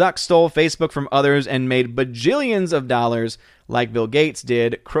 says, the Zuck stole Facebook from others and made bajillions of dollars like Bill Gates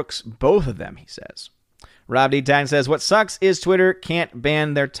did. Crooks, both of them, he says. Rob D. Tang says, what sucks is Twitter can't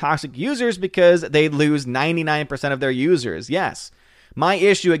ban their toxic users because they lose 99% of their users. Yes. My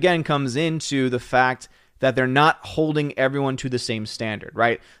issue, again, comes into the fact that they're not holding everyone to the same standard,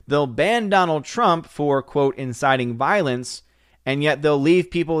 right? They'll ban Donald Trump for, quote, inciting violence, and yet they'll leave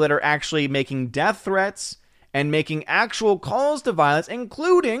people that are actually making death threats and making actual calls to violence,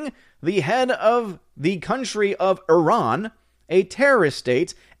 including the head of the country of Iran, a terrorist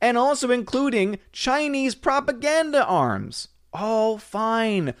state, and also including Chinese propaganda arms. All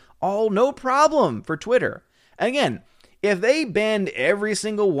fine. All no problem for Twitter. And again, if they banned every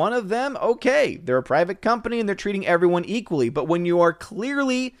single one of them, okay, they're a private company and they're treating everyone equally. But when you are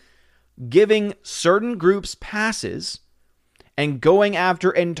clearly giving certain groups passes, and going after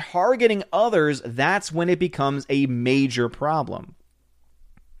and targeting others, that's when it becomes a major problem.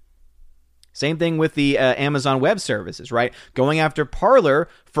 Same thing with the Amazon Web Services, right? Going after Parler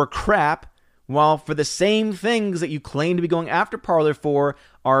for crap, while for the same things that you claim to be going after Parler for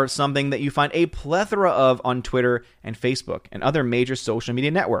are something that you find a plethora of on Twitter and Facebook and other major social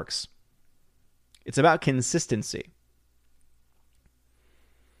media networks. It's about consistency.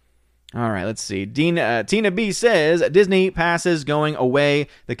 All right, let's see. Tina B says, Disney passes going away.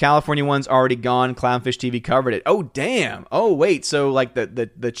 The California one's already gone. Clownfish TV covered it. Oh, damn. Oh, wait. So, like,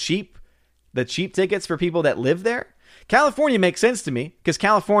 the cheap tickets for people that live there? California makes sense to me, because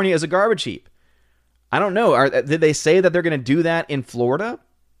California is a garbage heap. I don't know. Did they say that they're going to do that in Florida?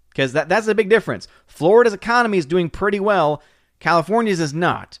 Because that's a big difference. Florida's economy is doing pretty well. California's is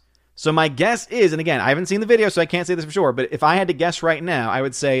not. So my guess is, and again, I haven't seen the video, so I can't say this for sure, but if I had to guess right now, I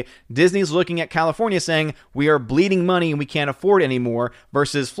would say Disney's looking at California saying, we are bleeding money and we can't afford it anymore,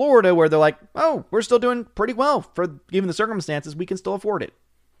 versus Florida, where they're like, oh, we're still doing pretty well. For given the circumstances, we can still afford it.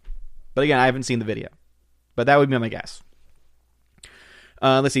 But again, I haven't seen the video. But that would be my guess.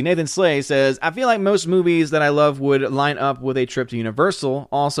 Let's see. Nathan Slay says, I feel like most movies that I love would line up with a trip to Universal.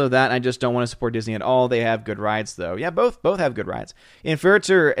 Also that I just don't want to support Disney at all. They have good rides, though. Yeah, both have good rides.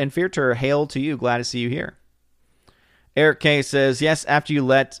 Infirtur, hail to you. Glad to see you here. Eric K says, yes, after you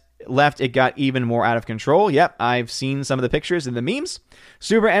left, it got even more out of control. Yep, I've seen some of the pictures and the memes.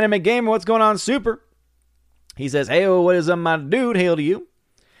 Super Anime Gamer, what's going on, Super? He says, hey, what is up, my dude? Hail to you.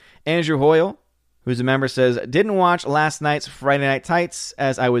 Andrew Hoyle, who's a member, says, didn't watch last night's Friday Night Tights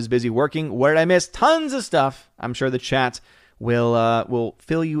as I was busy working. What did I miss? Tons of stuff. I'm sure the chat will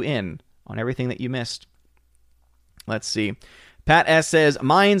fill you in on everything that you missed. Let's see. Pat S says,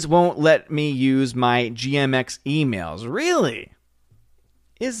 Mines won't let me use my GMX emails. Really?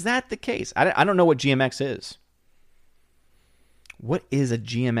 Is that the case? I don't know what GMX is. What is a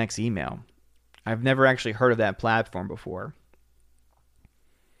GMX email? I've never actually heard of that platform before.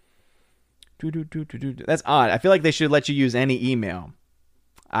 That's odd. I feel like they should let you use any email.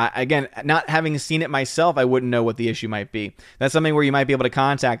 Again, not having seen it myself, I wouldn't know what the issue might be. That's something where you might be able to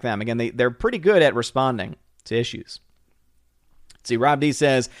contact them. Again, they're pretty good at responding to issues. Let's see, Rob D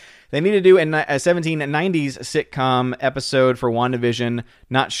says, they need to do a 1790s sitcom episode for WandaVision.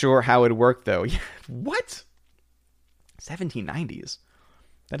 Not sure how it would work, though. What? 1790s?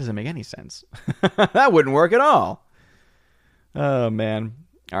 That doesn't make any sense. That wouldn't work at all. Oh, man.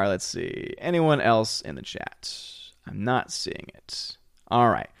 All right, let's see. Anyone else in the chat? I'm not seeing it. All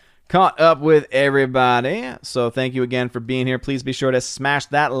right. Caught up with everybody. So thank you again for being here. Please be sure to smash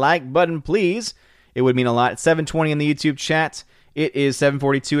that like button, please. It would mean a lot. It's 7:20 in the YouTube chat. It is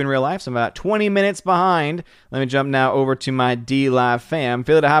 7:42 in real life, so I'm about 20 minutes behind. Let me jump now over to my D-Live fam.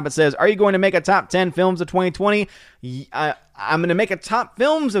 Philly the Hobbit says, are you going to make a top 10 films of 2020? I'm going to make a top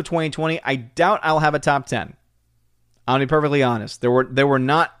films of 2020. I doubt I'll have a top 10. I'll be perfectly honest. There were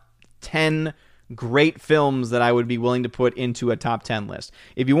not 10 great films that I would be willing to put into a top 10 list.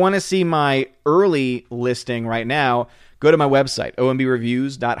 If you want to see my early listing right now, go to my website,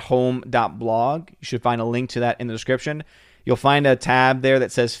 ombreviews.home.blog. You should find a link to that in the description. You'll find a tab there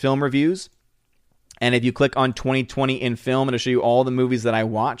that says Film Reviews. And if you click on 2020 in film, it'll show you all the movies that I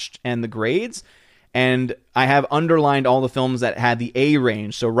watched and the grades. And I have underlined all the films that had the A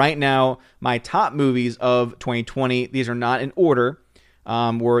range. So right now, my top movies of 2020, these are not in order,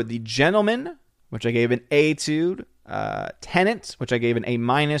 were The Gentleman, which I gave an A to, Tenet, which I gave an A-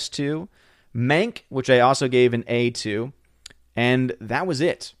 to, Mank, which I also gave an A to, and that was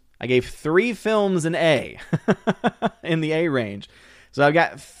it. I gave 3 films an A in the A range. So I've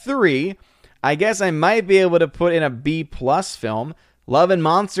got 3. I guess I might be able to put in a B+ film. Love and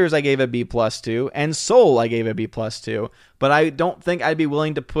Monsters I gave a B+ to, and Soul I gave a B+ to, but I don't think I'd be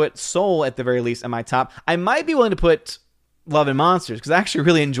willing to put Soul at the very least in my top. I might be willing to put Love and Monsters, because I actually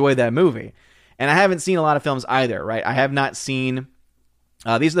really enjoyed that movie. And I haven't seen a lot of films either, right? I have not seen...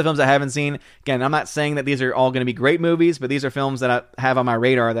 these are the films I haven't seen. Again, I'm not saying that these are all going to be great movies, but these are films that I have on my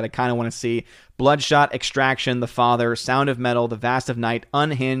radar that I kind of want to see. Bloodshot, Extraction, The Father, Sound of Metal, The Vast of Night,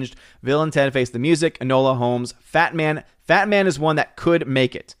 Unhinged, Bill and Ted Face the Music, Enola Holmes, Fat Man. Fat Man is one that could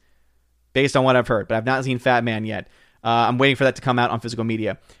make it, based on what I've heard, but I've not seen Fat Man yet. I'm waiting for that to come out on physical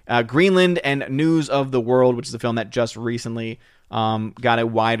media. Greenland and News of the World, which is a film that just recently got a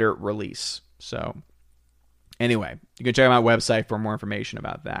wider release. So, anyway, you can check out my website for more information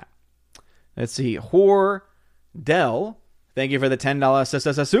about that. Let's see. Hordell, thank you for the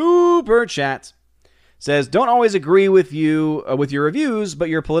 $10 super chat. Says, don't always agree with you with your reviews, but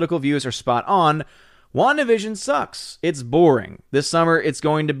your political views are spot on. WandaVision sucks. It's boring. This summer, it's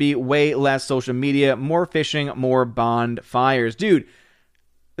going to be way less social media, more fishing, more Bond fires. Dude,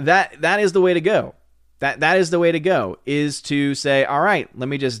 that is the way to go. That is the way to go, is to say, all right, let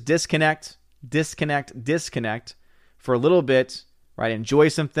me just disconnect for a little bit, right? Enjoy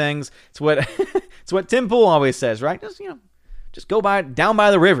some things. It's what Tim Pool always says, right? Just go down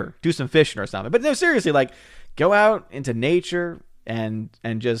by the river, do some fishing or something. But no, seriously, like, go out into nature and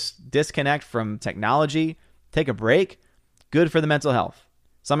just disconnect from technology, take a break. Good for the mental health.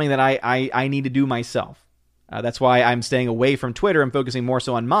 Something that I need to do myself. That's why I'm staying away from Twitter and focusing more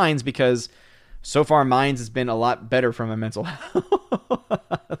so on Minds, because so far Minds has been a lot better for my mental health.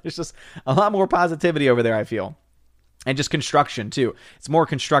 There's just a lot more positivity over there, I feel. And just construction too. It's more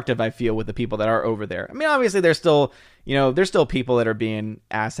constructive, I feel, with the people that are over there. I mean, obviously there's still people that are being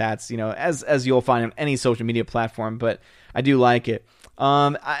asshats, as you'll find on any social media platform, but I do like it.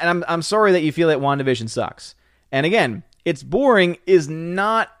 And I'm sorry that you feel that WandaVision sucks. And again, it's boring is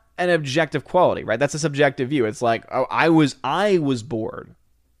not an objective quality, right? That's a subjective view. It's like, oh, I was bored.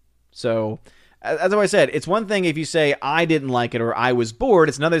 So, as I said, it's one thing if you say I didn't like it or I was bored.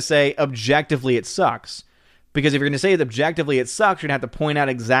 It's another to say objectively it sucks. Because if you're going to say it objectively it sucks, you're going to have to point out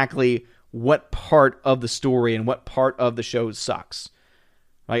exactly what part of the story and what part of the show sucks.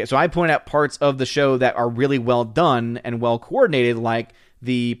 Right? So I point out parts of the show that are really well done and well coordinated, like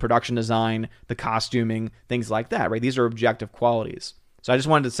the production design, the costuming, things like that. Right? These are objective qualities. So I just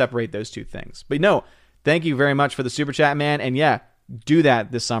wanted to separate those two things. But no, thank you very much for the super chat, man. And yeah, do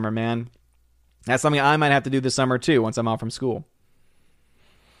that this summer, man. That's something I might have to do this summer too once I'm out from school.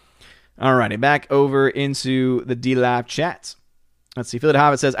 Alrighty, back over into the D-Lab chat. Let's see. Philip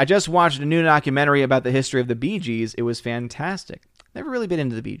Hobbit says, I just watched a new documentary about the history of the Bee Gees. It was fantastic. Never really been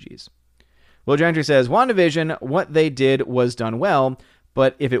into the Bee Gees. Will Gentry says, WandaVision, what they did was done well,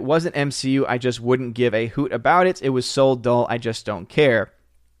 but if it wasn't MCU, I just wouldn't give a hoot about it. It was so dull, I just don't care.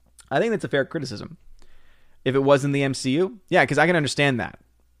 I think that's a fair criticism. If it wasn't the MCU, yeah, because I can understand that,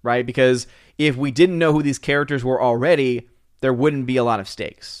 right? Because if we didn't know who these characters were already, there wouldn't be a lot of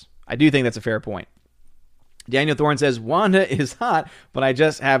stakes. I do think that's a fair point. Daniel Thorne says, Wanda is hot, but I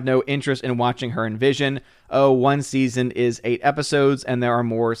just have no interest in watching her in Vision. Oh, one season is 8 episodes, and there are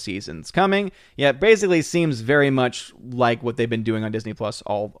more seasons coming. Yeah, it basically seems very much like what they've been doing on Disney Plus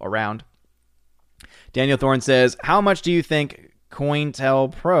all around. Daniel Thorne says, how much do you think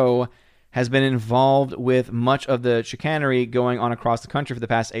COINTELPRO has been involved with much of the chicanery going on across the country for the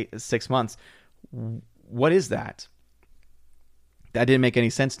past 6 months? What is that? That didn't make any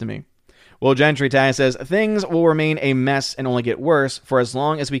sense to me. Will Gentry says, things will remain a mess and only get worse. For as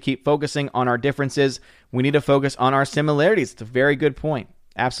long as we keep focusing on our differences, we need to focus on our similarities. It's a very good point.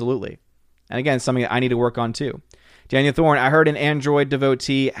 Absolutely. And again, it's something that I need to work on too. Daniel Thorne, I heard an Android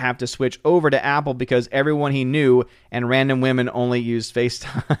devotee have to switch over to Apple because everyone he knew and random women only used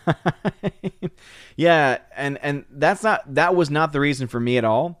FaceTime. Yeah, and that was not the reason for me at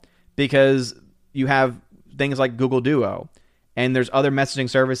all, because you have things like Google Duo. And there's other messaging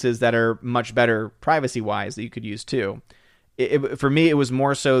services that are much better privacy-wise that you could use too. For me, it was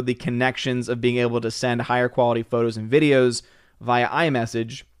more so the connections of being able to send higher quality photos and videos via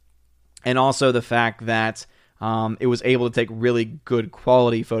iMessage, and also the fact that it was able to take really good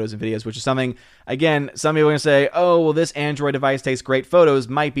quality photos and videos, which is something, again, some people are going to say, oh, well, this Android device takes great photos.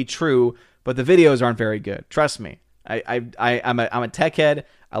 Might be true, but the videos aren't very good. Trust me. I'm a tech head.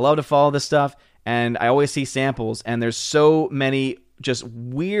 I love to follow this stuff. And I always see samples, and there's so many just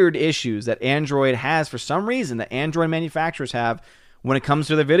weird issues that Android has for some reason, that Android manufacturers have when it comes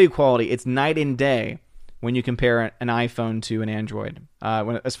to their video quality. It's night and day when you compare an iPhone to an Android,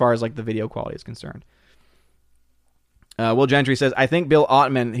 as far as like the video quality is concerned. Will Gentry says, I think Bill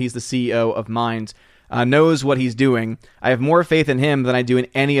Ottman, he's the CEO of Minds, knows what he's doing. I have more faith in him than I do in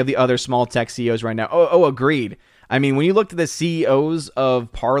any of the other small tech CEOs right now. Oh, agreed. I mean, when you look at the CEOs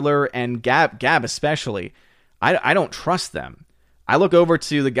of Parler and Gab especially, I don't trust them. I look over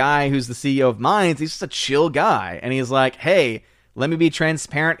to the guy who's the CEO of Minds. He's just a chill guy. And he's like, hey, let me be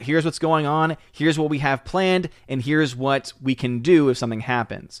transparent. Here's what's going on. Here's what we have planned. And here's what we can do if something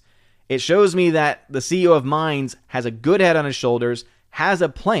happens. It shows me that the CEO of Minds has a good head on his shoulders, has a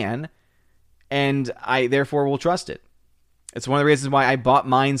plan, and I therefore will trust it. It's one of the reasons why I bought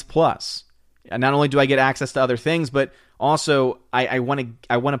Minds Plus. And not only do I get access to other things, but also I want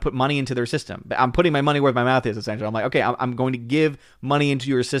to put money into their system. I'm putting my money where my mouth is, essentially. I'm like, okay, I'm going to give money into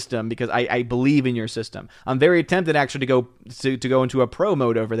your system because I believe in your system. I'm very tempted actually to go into a pro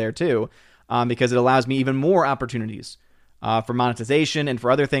mode over there too, because it allows me even more opportunities for monetization and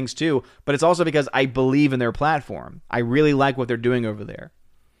for other things too. But it's also because I believe in their platform. I really like what they're doing over there.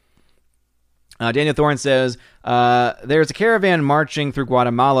 Daniel Thorne says, there's a caravan marching through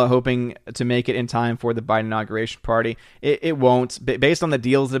Guatemala hoping to make it in time for the Biden inauguration party. It won't. Based on the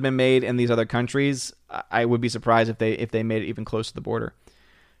deals that have been made in these other countries, I would be surprised if they made it even close to the border.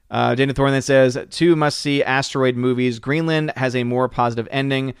 Daniel Thorne then says, 2 must-see asteroid movies. Greenland has a more positive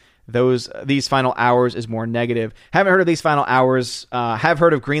ending. These final hours is more negative. Haven't heard of these final hours. Have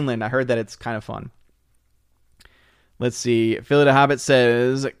heard of Greenland. I heard that it's kind of fun. Let's see. Philly the Hobbit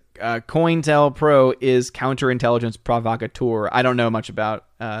says, COINTELPRO is counterintelligence provocateur. I don't know much about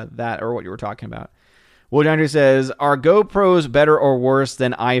that or what you were talking about. Will Andrew says, are GoPros better or worse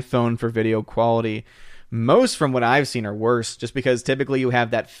than iPhone for video quality? Most from what I've seen are worse, just because typically you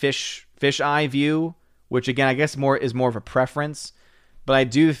have that fish eye view, which again I guess is more of a preference. But I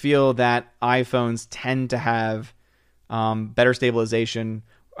do feel that iPhones tend to have better stabilization.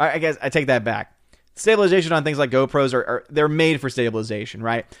 I guess I take that back. Stabilization on things like GoPros they're made for stabilization,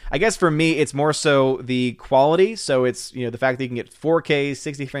 right? I guess for me, it's more so the quality. So it's, the fact that you can get 4K,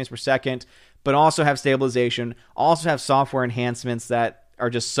 60 frames per second, but also have stabilization, also have software enhancements that are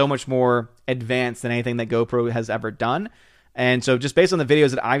just so much more advanced than anything that GoPro has ever done. And so just based on the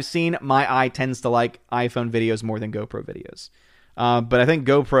videos that I've seen, my eye tends to like iPhone videos more than GoPro videos. But I think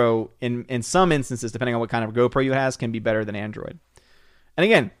GoPro, in some instances, depending on what kind of GoPro you have, can be better than Android. And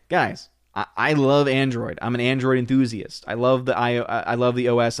again, guys, I love Android. I'm an Android enthusiast. I love the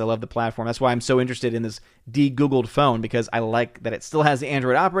OS. I love the platform. That's why I'm so interested in this de-Googled phone, because I like that it still has the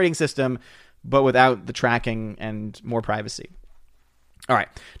Android operating system, but without the tracking and more privacy. All right,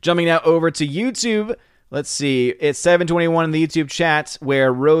 jumping now over to YouTube. Let's see. It's 7:21 in the YouTube chat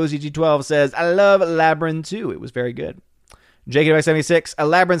where RoseEG12 says, I love Labyrinth 2. It was very good. JKW76, a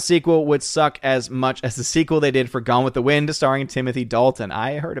Labyrinth sequel would suck as much as the sequel they did for Gone with the Wind, starring Timothy Dalton.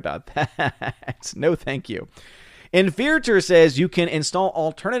 I heard about that. No, thank you. Inferior says you can install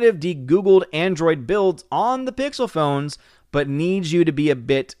alternative de-Googled Android builds on the Pixel phones, but needs you to be a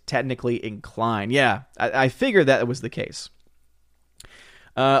bit technically inclined. Yeah, I figured that was the case.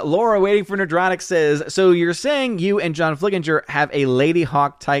 Laura, waiting for Nerdrotic, says, so you're saying you and John Flickinger have a Lady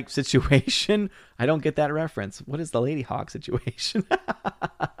Hawk type situation? I don't get that reference. What is the Lady Hawk situation?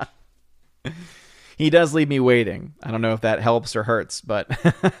 He does leave me waiting. I don't know if that helps or hurts, but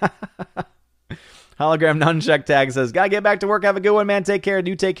Hologram Nunchuck Tag says, gotta get back to work. Have a good one, man. Take care.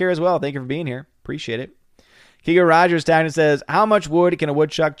 You take care as well. Thank you for being here. Appreciate it. Kigo Rogers tagged and says, how much wood can a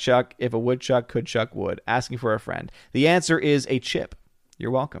woodchuck chuck if a woodchuck could chuck wood? Asking for a friend. The answer is a chip. You're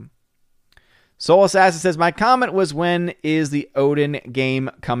welcome. Soul Assassin says, my comment was, when is the Odin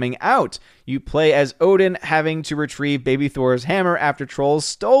game coming out? You play as Odin having to retrieve baby Thor's hammer after trolls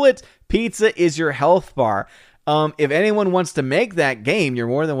stole it. Pizza is your health bar. If anyone wants to make that game, you're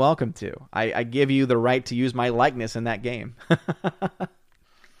more than welcome to. I give you the right to use my likeness in that game.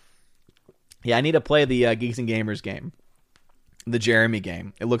 Yeah, I need to play the Geeks and Gamers game. The Jeremy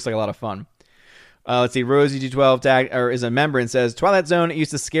game. It looks like a lot of fun. Let's see, RosieG12 tag is a member and says, Twilight Zone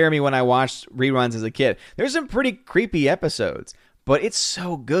used to scare me when I watched reruns as a kid. There's some pretty creepy episodes, but it's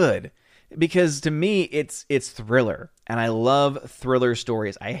so good because to me it's thriller, and I love thriller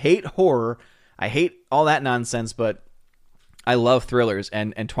stories. I hate horror. I hate all that nonsense, but I love thrillers,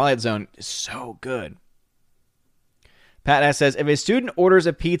 and Twilight Zone is so good. Pat S says, if a student orders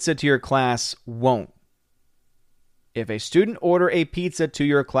a pizza to your class, won't. If a student order a pizza to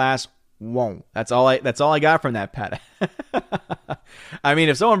your class, won't. That's all I got from that, Pat. I mean,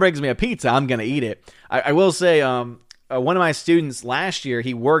 if someone brings me a pizza, I'm gonna eat it. I will say, one of my students last year,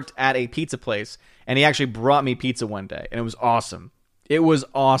 he worked at a pizza place, and he actually brought me pizza one day, and it was awesome. It was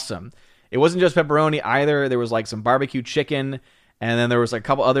awesome. It wasn't just pepperoni either. There was like some barbecue chicken, and then there was like a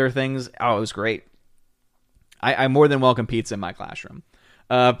couple other things. Oh, it was great. I more than welcome pizza in my classroom.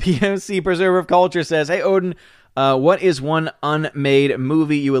 PMC Preserver of Culture says, hey, Odin, what is one unmade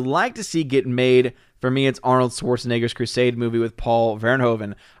movie you would like to see get made? For me, it's Arnold Schwarzenegger's Crusade movie with Paul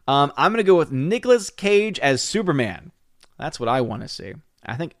Verhoeven. I'm going to go with Nicolas Cage as Superman. That's what I want to see.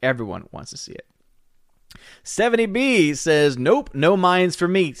 I think everyone wants to see it. 70B says, nope, no mines for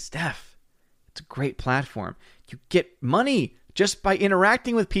me. Steph, it's a great platform. You get money just by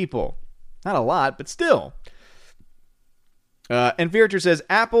interacting with people. Not a lot, but still. And Virtuer says,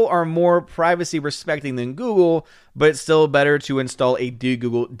 Apple are more privacy respecting than Google, but it's still better to install a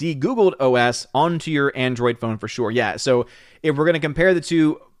de-Googled OS onto your Android phone for sure. Yeah, so if we're going to compare the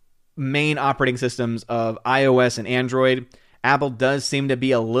two main operating systems of iOS and Android, Apple does seem to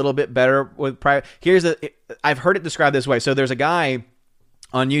be a little bit better with privacy. I've heard it described this way. So there's a guy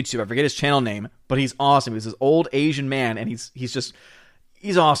on YouTube, I forget his channel name, but he's awesome. He's this old Asian man, and he's just...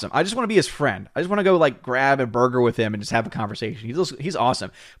 he's awesome. I just want to be his friend. I just want to go like grab a burger with him and just have a conversation. He's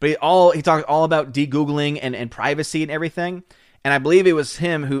awesome. But he talks all about de-Googling and privacy and everything. And I believe it was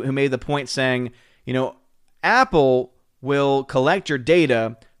him who made the point saying, Apple will collect your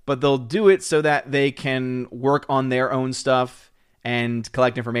data, but they'll do it so that they can work on their own stuff and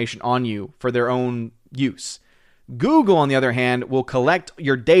collect information on you for their own use. Google, on the other hand, will collect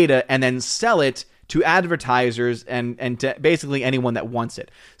your data and then sell it to advertisers and to basically anyone that wants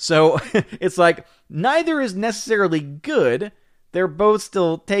it. So it's like neither is necessarily good. They're both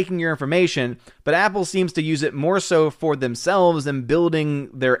still taking your information, but Apple seems to use it more so for themselves and building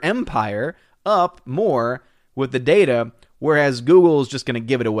their empire up more with the data, whereas Google is just going to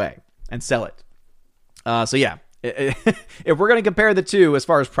give it away and sell it. So yeah, if we're going to compare the two as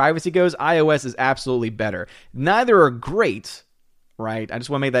far as privacy goes, iOS is absolutely better. Neither are great, right? I just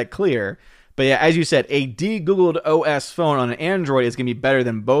want to make that clear. But yeah, as you said, a de-Googled OS phone on an Android is going to be better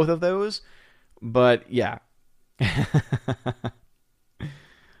than both of those. But yeah.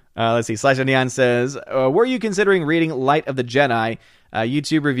 Let's see. Slash Neon says, were you considering reading Light of the Jedi?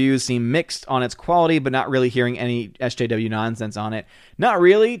 YouTube reviews seem mixed on its quality, but not really hearing any SJW nonsense on it. Not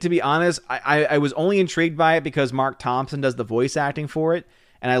really, to be honest. I was only intrigued by it because Mark Thompson does the voice acting for it,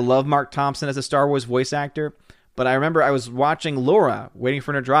 and I love Mark Thompson as a Star Wars voice actor. But I remember I was watching Laura, Waiting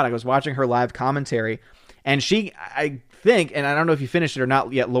for Nerdrotic. I was watching her live commentary, and I think, and I don't know if you finished it or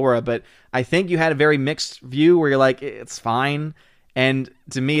not yet, Laura, but I think you had a very mixed view where you're like, it's fine. And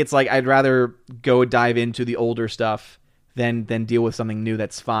to me, it's like I'd rather go dive into the older stuff than deal with something new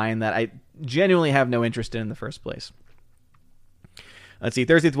that's fine that I genuinely have no interest in the first place. Let's see.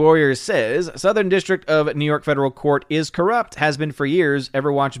 Thursday Warrior says, Southern District of New York Federal Court is corrupt, has been for years.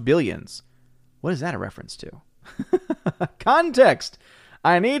 Ever watch Billions? What is that a reference to? Context.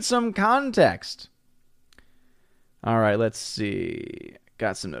 I need some context. All right, let's see.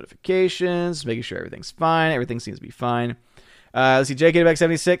 Got some notifications, making sure everything's fine. Everything seems to be fine. Let's see.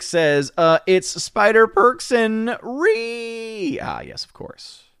 JKWX76 says, it's Spider Perkson Ree. Yes, of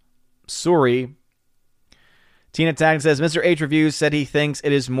course. Sorry. Tina Tag says, Mr. H Reviews said he thinks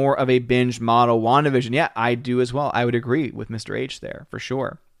it is more of a binge model WandaVision. Yeah, I do as well. I would agree with Mr. H there, for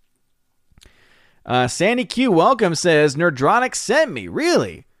sure. Sandy Q Welcome says, Nerdrotic sent me.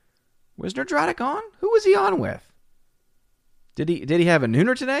 Really? Was Nerdrotic on? Who was he on with? Did he have a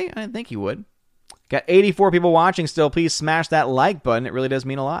nooner today? I didn't think he would. Got 84 people watching still. Please smash that like button. It really does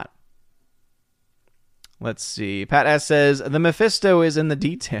mean a lot. Let's see. Pat S says, the Mephisto is in the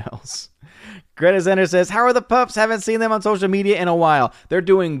details. Greta Zender says, how are the pups? Haven't seen them on social media in a while. They're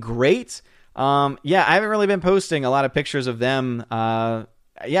doing great. Yeah, I haven't really been posting a lot of pictures of them. Yeah,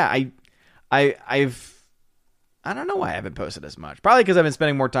 I don't know why I haven't posted as much. Probably because I've been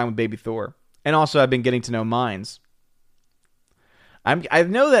spending more time with Baby Thor. And also I've been getting to know Mines. I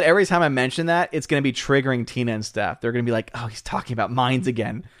know that every time I mention that, it's going to be triggering Tina and Steph. They're going to be like, oh, he's talking about Mines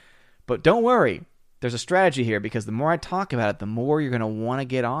again. But don't worry. There's a strategy here because the more I talk about it, the more you're going to want to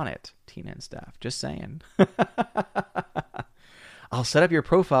get on it, Tina and Steph. Just saying. I'll set up your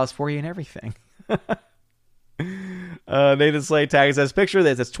profiles for you and everything. Nathan Slay tags says, picture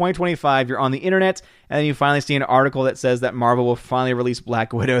this. It's 2025. You're on the internet, and then you finally see an article that says that Marvel will finally release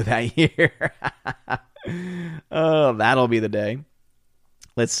Black Widow that year. Oh, that'll be the day.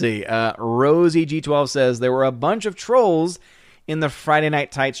 Let's see. Rosie G12 says, there were a bunch of trolls in the Friday Night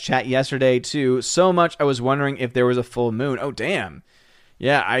Tights chat yesterday, too. So much I was wondering if there was a full moon. Oh, damn.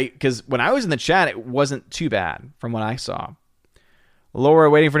 Yeah, because when I was in the chat, it wasn't too bad from what I saw. Laura,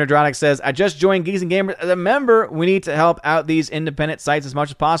 Waiting for Nerdrotic says, I just joined Geeks and Gamers as a member. We need to help out these independent sites as much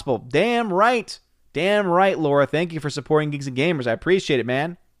as possible. Damn right. Damn right, Laura. Thank you for supporting Geeks and Gamers. I appreciate it,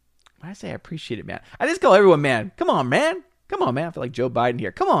 man. Why did I say I appreciate it, man? I just call everyone man. Come on, man. Come on, man. I feel like Joe Biden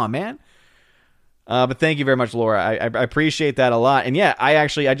here. Come on, man. But thank you very much, Laura. I appreciate that a lot. And yeah, I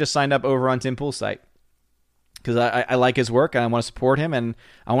just signed up over on Tim Pool's site because I like his work and I want to support him and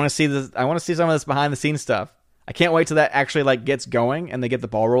I want to see this. I want to see some of this behind the scenes stuff. I can't wait till that actually gets going and they get the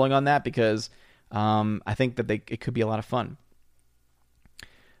ball rolling on that because I think that it could be a lot of fun.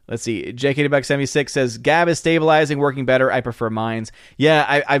 Let's see. JKDBuck76 says, Gab is stabilizing, working better. I prefer Mines.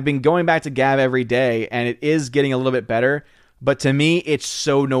 Yeah, I've been going back to Gab every day, and it is getting a little bit better. But to me, it's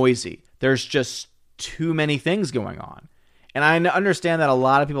so noisy. There's just too many things going on. And I understand that a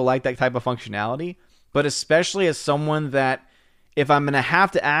lot of people like that type of functionality, but especially as someone that if I'm going to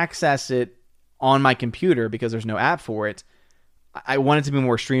have to access it on my computer because there's no app for it, I want it to be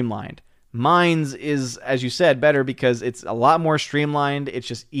more streamlined. Mines is, as you said, better because it's a lot more streamlined. It's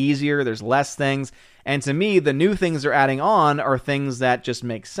just easier. There's less things. And to me, the new things they're adding on are things that just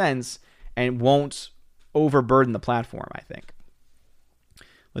make sense and won't overburden the platform, I think.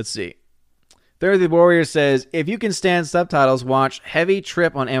 Let's see. Thursday Warrior says, if you can stand subtitles, watch Heavy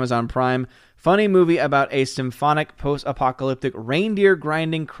Trip on Amazon Prime. Funny movie about a symphonic post-apocalyptic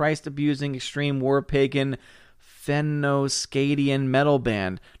reindeer-grinding, Christ-abusing, extreme war pagan Fennoscadian metal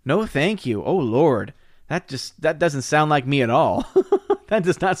band. No thank you. Oh, Lord. That doesn't sound like me at all. That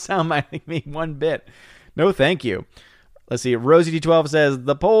does not sound like me one bit. No thank you. Let's see. Rosie T12 says,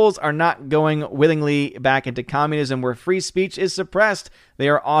 the Poles are not going willingly back into communism where free speech is suppressed. They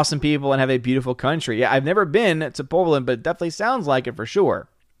are awesome people and have a beautiful country. Yeah, I've never been to Poland, but it definitely sounds like it for sure.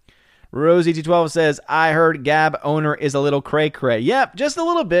 Rosie T12 says, I heard Gab owner is a little cray-cray. Yep, just a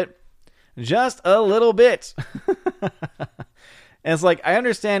little bit. Just a little bit. And it's like, I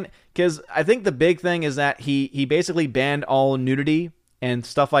understand, because I think the big thing is that he basically banned all nudity and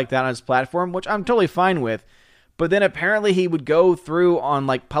stuff like that on his platform, which I'm totally fine with. But then apparently he would go through on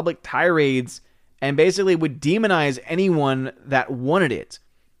like public tirades and basically would demonize anyone that wanted it.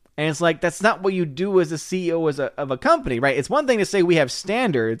 And it's like, that's not what you do as a CEO of a company, right? It's one thing to say we have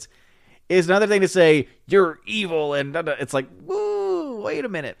standards. It's another thing to say you're evil. And it's like, whoa, wait a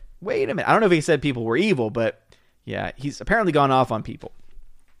minute. I don't know if he said people were evil, but yeah, he's apparently gone off on people.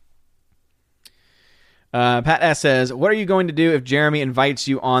 Pat S. says, what are you going to do if Jeremy invites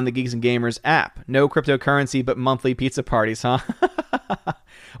you on the Geeks and Gamers app? No cryptocurrency, but monthly pizza parties, huh?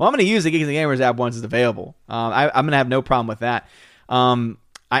 Well, I'm going to use the Geeks and Gamers app once it's available. I'm going to have no problem with that.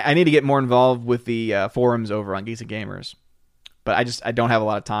 I need to get more involved with the forums over on Geeks and Gamers. But I don't have a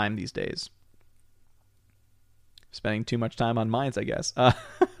lot of time these days. Spending too much time on mines, I guess.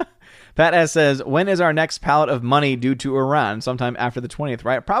 Pat S. says, when is our next pallet of money due to Iran? Sometime after the 20th,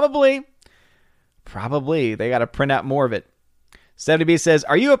 right? Probably. They got to print out more of it. 70B says,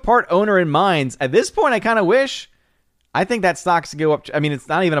 are you a part owner in Mines? At this point, I kind of wish. I think that stock's to go up. I mean, it's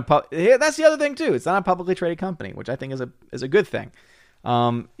not even that's the other thing too. It's not a publicly traded company, which I think is a good thing.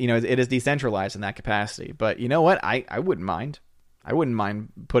 It is decentralized in that capacity. But you know what? I wouldn't mind. I wouldn't mind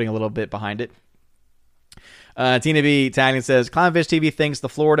putting a little bit behind it. Tina B. tagging says, Clownfish TV thinks the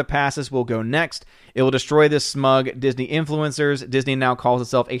Florida passes will go next. It will destroy the smug Disney influencers. Disney now calls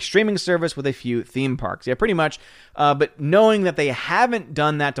itself a streaming service with a few theme parks. Yeah, pretty much. But knowing that they haven't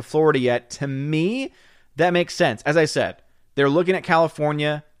done that to Florida yet, to me, that makes sense. As I said, they're looking at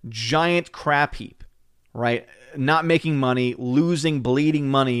California, giant crap heap, right? Not making money, losing, bleeding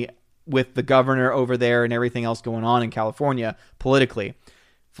money with the governor over there and everything else going on in California politically.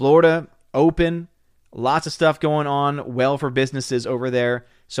 Florida, open. Lots of stuff going on, well for businesses over there.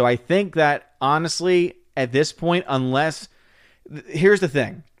 So I think that, honestly, at this point, unless... Here's the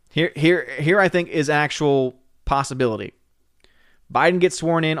thing. Here I think is actual possibility. Biden gets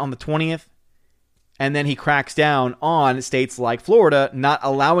sworn in on the 20th, and then he cracks down on states like Florida, not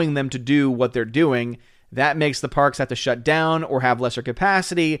allowing them to do what they're doing. That makes the parks have to shut down or have lesser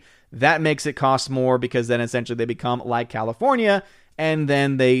capacity. That makes it cost more because then essentially they become like California, and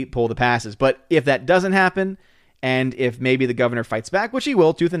then they pull the passes. But if that doesn't happen, and if maybe the governor fights back, which he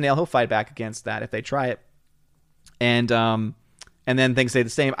will, tooth and nail, he'll fight back against that if they try it, and then things stay the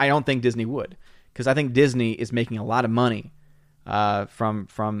same, I don't think Disney would. Because I think Disney is making a lot of money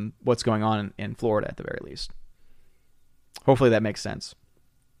from what's going on in Florida at the very least. Hopefully that makes sense.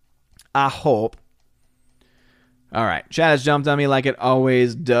 I hope. All right, chat has jumped on me like it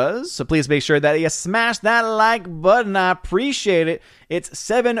always does, so please make sure that you smash that like button. I appreciate it. It's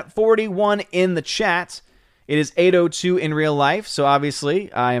 7:41 in the chat. It is 8:02 in real life, so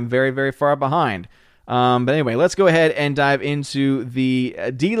obviously I am very, very far behind. But anyway, let's go ahead and dive into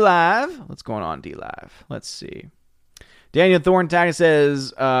the D-Live. What's going on, D-Live? Let's see. Daniel Thornton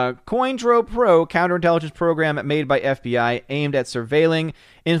says, CoinTro Pro, counterintelligence program made by FBI aimed at surveilling,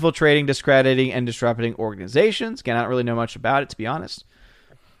 infiltrating, discrediting, and disrupting organizations. Again, I don't really know much about it, to be honest.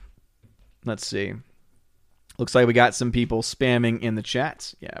 Let's see. Looks like we got some people spamming in the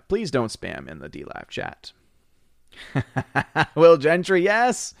chat. Yeah, please don't spam in the D-Live chat. Will Gentry,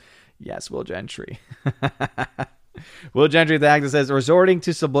 yes. Yes, Will Gentry. Will Gentry the actor says, resorting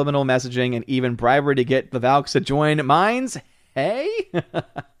to subliminal messaging and even bribery to get the Valks to join Mines? Hey?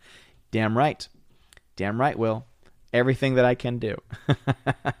 Damn right. Damn right, Will. Everything that I can do. All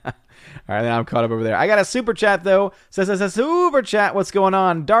right, then I'm caught up over there. I got a super chat, though. Says, super chat. What's going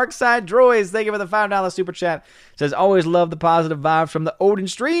on? Darkside Droids, thank you for the $5 super chat. Says, always love the positive vibes from the Odin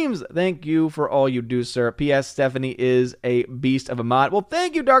streams. Thank you for all you do, sir. P.S. Stephanie is a beast of a mod. Well,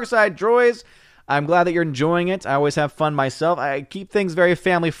 thank you, Darkside Droids. I'm glad that you're enjoying it. I always have fun myself. I keep things very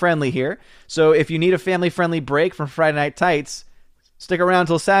family-friendly here. So if you need a family-friendly break from Friday Night Tights, stick around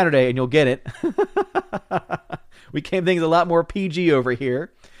till Saturday and you'll get it. We keep things a lot more PG over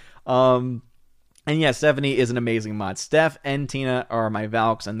here. And yes, Stephanie is an amazing mod. Steph and Tina are my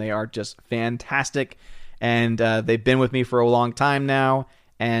Valks, and they are just fantastic. And they've been with me for a long time now.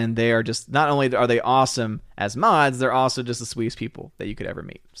 And they are just, not only are they awesome as mods, they're also just the sweetest people that you could ever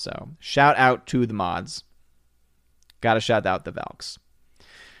meet. So shout out to the mods. Gotta shout out the Valks.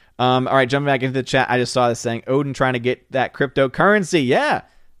 All right, jumping back into the chat, I just saw this saying, Odin trying to get that cryptocurrency. Yeah.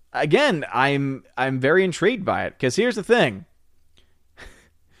 Again, I'm very intrigued by it, because here's the thing.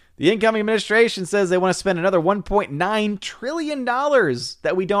 The incoming administration says they want to spend another $1.9 trillion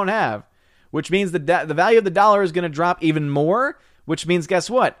that we don't have, which means the value of the dollar is going to drop even more, which means, guess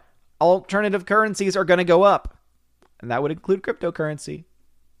what? Alternative currencies are going to go up, and that would include cryptocurrency.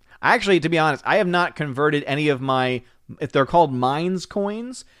 Actually, to be honest, I have not converted any of my, if they're called Mines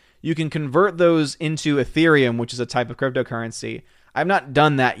coins, you can convert those into Ethereum, which is a type of cryptocurrency. I've not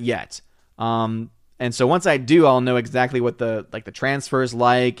done that yet. And so once I do, I'll know exactly what the transfer is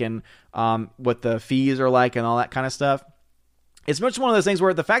like, and what the fees are like, and all that kind of stuff. It's much one of those things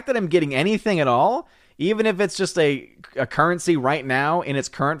where the fact that I'm getting anything at all, even if it's just a currency right now in its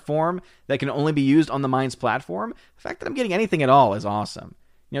current form that can only be used on the Mines platform, the fact that I'm getting anything at all is awesome.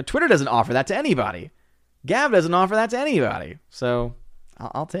 You know, Twitter doesn't offer that to anybody. Gab doesn't offer that to anybody. So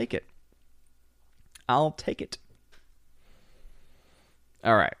I'll take it. I'll take it.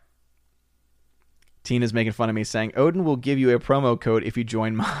 All right. Tina's making fun of me saying, Odin will give you a promo code if you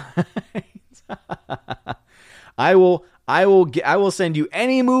join Mines. I will send you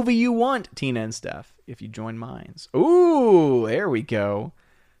any movie you want, Tina and Steph, if you join Mines. Ooh, there we go.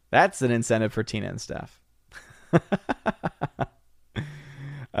 That's an incentive for Tina and Steph.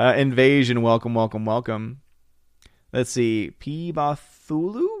 Invasion, welcome. Let's see. P.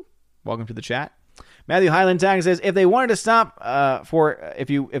 Bathulu, welcome to the chat. Matthew Highland Tag says, if they wanted to stop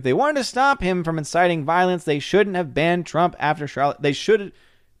if they wanted to stop him from inciting violence, they shouldn't have banned Trump after Charlotte. They shouldn't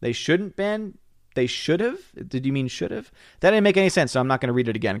ban. They should have. Did you mean should have? That didn't make any sense. So I'm not going to read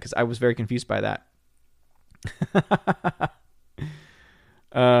it again because I was very confused by that.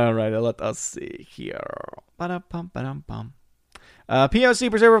 All right, let us see here. Ba-da-pum. POC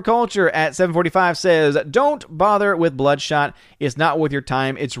Preserver of Culture at 745 says, don't bother with Bloodshot. It's not worth your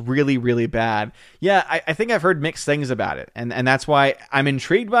time. It's really, really bad. Yeah, I think I've heard mixed things about it. And that's why I'm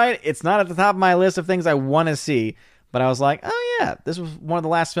intrigued by it. It's not at the top of my list of things I want to see. But I was like, oh yeah, this was one of the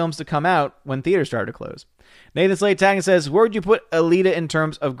last films to come out when theaters started to close. Nathan Slade tagging says, where would you put Alita in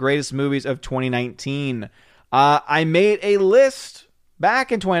terms of greatest movies of 2019? I made a list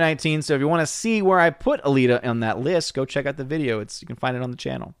back in 2019, so if you want to see where I put Alita on that list, go check out the video. You can find it on the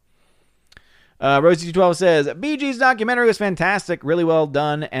channel. Rosie212 says, BG's documentary was fantastic, really well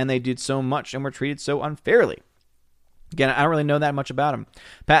done, and they did so much and were treated so unfairly. Again, I don't really know that much about him.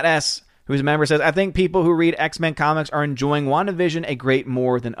 Pat S., who's a member, says, I think people who read X-Men comics are enjoying WandaVision a great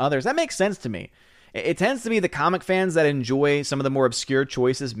more than others. That makes sense to me. It tends to be the comic fans that enjoy some of the more obscure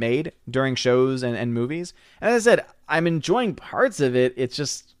choices made during shows and movies. And as I said, I'm enjoying parts of it. It's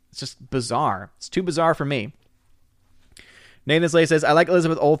just bizarre. It's too bizarre for me. Nathan Slay says, I like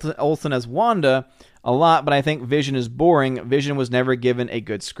Elizabeth Olsen as Wanda a lot, but I think Vision is boring. Vision was never given a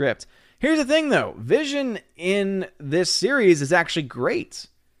good script. Here's the thing, though. Vision in this series is actually great.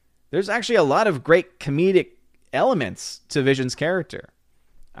 There's actually a lot of great comedic elements to Vision's character.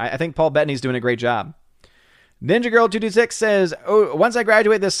 I think Paul Bettany's doing a great job. Ninja Girl 226 says, once I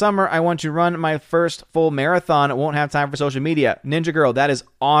graduate this summer, I want to run my first full marathon. I won't have time for social media. Ninja Girl, that is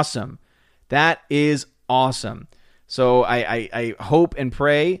awesome. That is awesome. So I hope and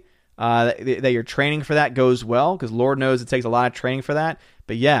pray that your training for that goes well, because Lord knows it takes a lot of training for that.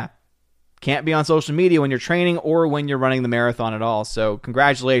 But yeah, can't be on social media when you're training or when you're running the marathon at all. So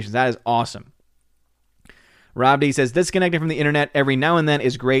congratulations. That is awesome. Rob D says, disconnecting from the internet every now and then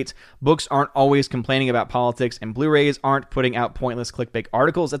is great. Books aren't always complaining about politics, and Blu-rays aren't putting out pointless clickbait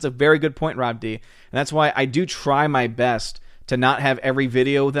articles. That's a very good point, Rob D. And that's why I do try my best to not have every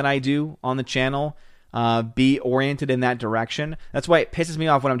video that I do on the channel be oriented in that direction. That's why it pisses me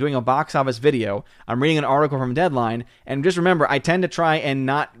off when I'm doing a box office video, I'm reading an article from Deadline, and just remember, I tend to try and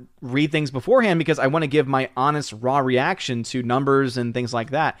not read things beforehand because I want to give my honest, raw reaction to numbers and things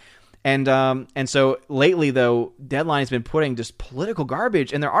like that. And so lately, though, Deadline has been putting just political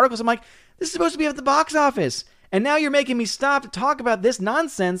garbage in their articles. I'm like, this is supposed to be at the box office, and now you're making me stop to talk about this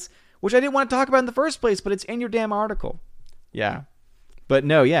nonsense, which I didn't want to talk about in the first place, but it's in your damn article. Yeah. But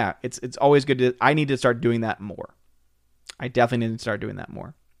no, yeah, it's always good to, I need to start doing that more. I definitely need to start doing that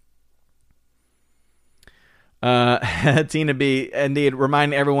more. Tina B, indeed,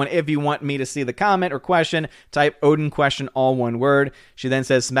 remind everyone, if you want me to see the comment or question, type Odin question, all one word. She then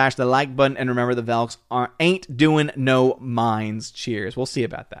says, smash the like button, and remember the Valks ain't doing no minds. Cheers. We'll see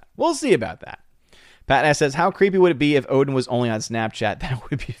about that. Pat S says, how creepy would it be if Odin was only on Snapchat? That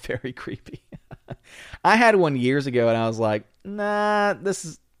would be very creepy. I had one years ago, and I was like, nah, this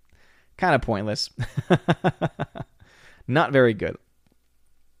is kind of pointless. Not very good.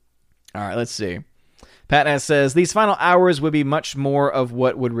 All right, let's see. Pat S says, these final hours would be much more of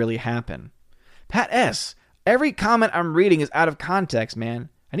what would really happen. Pat S, every comment I'm reading is out of context, man.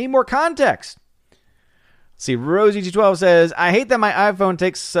 I need more context. Let's see, Rosie212 says, I hate that my iPhone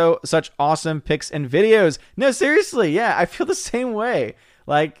takes such awesome pics and videos. No, seriously, yeah, I feel the same way.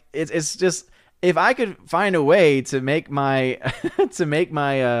 Like, it's just, if I could find a way to make my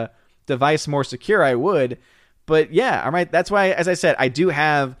device more secure, I would. But yeah, all right. That's why, as I said, I do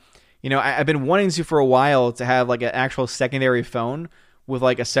have, I've been wanting to for a while to have like an actual secondary phone with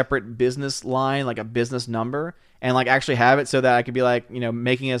like a separate business line, like a business number, and like actually have it so that I could be like,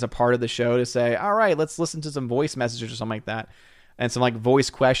 making it as a part of the show to say, all right, let's listen to some voice messages or something like that. And some like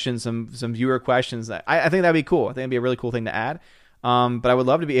voice questions, some viewer questions. That I think that'd be cool. I think it'd be a really cool thing to add. But I would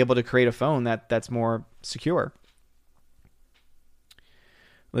love to be able to create a phone that's more secure.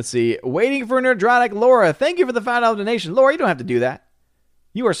 Let's see. Waiting for Nerdrotic Laura. Thank you for the $5 donation. Laura, you don't have to do that.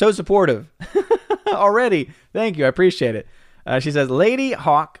 You are so supportive already. Thank you. I appreciate it. She says, Lady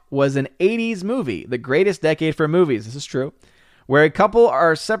Hawk was an 80s movie, the greatest decade for movies. This is true. Where a couple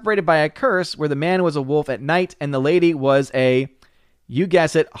are separated by a curse, where the man was a wolf at night and the lady was a, you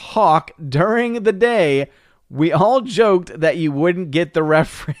guess it, hawk during the day. We all joked that you wouldn't get the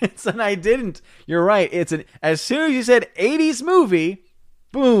reference, and I didn't. You're right. As soon as you said 80s movie,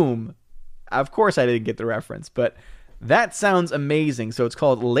 boom. Of course I didn't get the reference, but that sounds amazing. So it's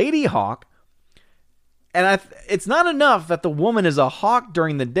called Lady Hawk. And it's not enough that the woman is a hawk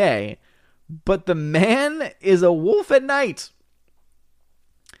during the day, but the man is a wolf at night.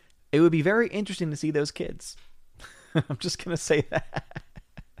 It would be very interesting to see those kids. I'm just going to say that.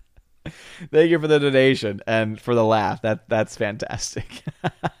 Thank you for the donation and for the laugh. That's fantastic.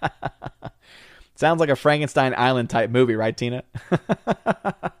 Sounds like a Frankenstein Island type movie, right, Tina?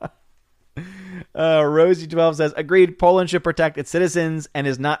 Rosie12 says, agreed, Poland should protect its citizens and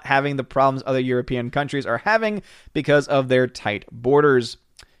is not having the problems other European countries are having because of their tight borders.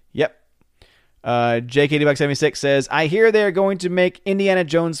 Yep. JKD76 says, I hear they're going to make Indiana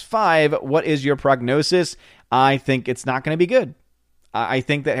Jones 5. What is your prognosis? I think it's not going to be good. I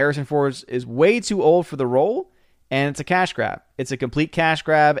think that Harrison Ford is way too old for the role, and it's a cash grab. It's a complete cash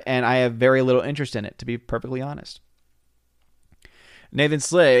grab, and I have very little interest in it, to be perfectly honest. Nathan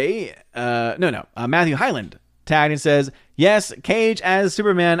Slay, Matthew Hyland tagged and says, yes, Cage as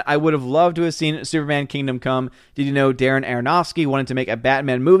Superman. I would have loved to have seen Superman Kingdom Come. Did you know Darren Aronofsky wanted to make a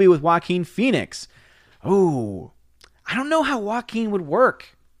Batman movie with Joaquin Phoenix? Oh, I don't know how Joaquin would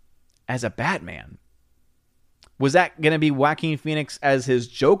work as a Batman. Was that going to be Joaquin Phoenix as his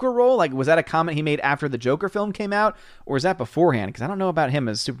Joker role? Like, was that a comment he made after the Joker film came out? Or is that beforehand? Because I don't know about him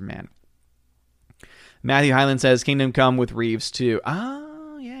as Superman. Matthew Hyland says Kingdom Come with Reeves too.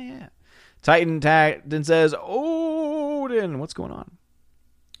 Ah, yeah. Titan tagged and says, Odin. What's going on?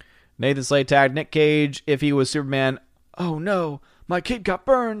 Nathan Slay tagged Nick Cage. If he was Superman, oh no, my kid got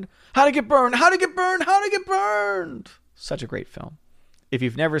burned. How'd it get burned? How'd it get burned? How'd it get burned? Such a great film. If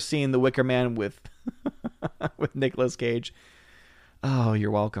you've never seen The Wicker Man with Nicolas Cage, oh, you're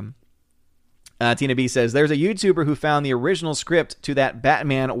welcome. Tina B says, there's a YouTuber who found the original script to that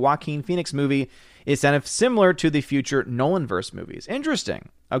Batman Joaquin Phoenix movie. It's kind of similar to the future Nolanverse movies. Interesting.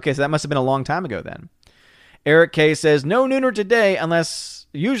 Okay, so that must have been a long time ago then. Eric K says, no nooner today unless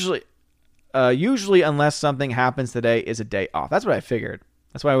usually unless something happens today is a day off. That's what I figured.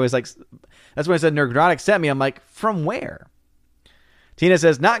 That's why I was like, that's why I said Nerdrotic sent me. I'm like, from where? Tina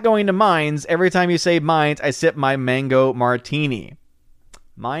says, not going to Mines. Every time you say Mines, I sip my mango martini.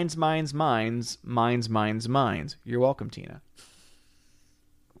 Mines. You're welcome, Tina.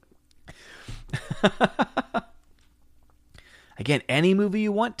 Again, any movie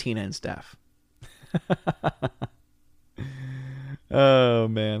you want, Tina and Steph. Oh,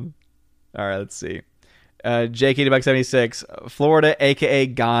 man. All right, let's see. JKD76, Florida, a.k.a.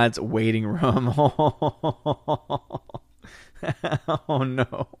 God's waiting room. Oh,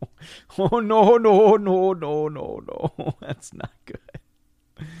 no. Oh, no. That's not good.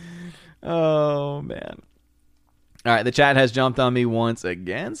 Oh, man. All right, the chat has jumped on me once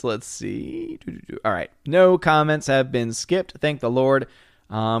again, so let's see. All right, no comments have been skipped, thank the Lord.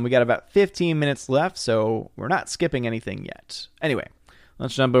 We got about 15 minutes left, so we're not skipping anything yet. Anyway,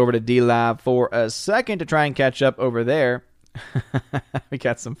 let's jump over to D-Lab for a second to try and catch up over there. We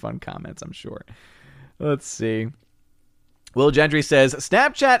got some fun comments, I'm sure. Let's see. Will Gentry says,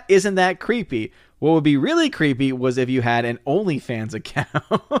 Snapchat isn't that creepy. What would be really creepy was if you had an OnlyFans account.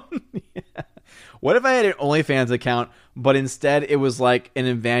 Yeah. What if I had an OnlyFans account, but instead it was like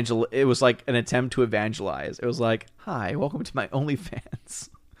it was like an attempt to evangelize. It was like, "Hi, welcome to my OnlyFans.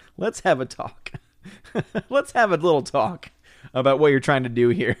 Let's have a talk. Let's have a little talk about what you're trying to do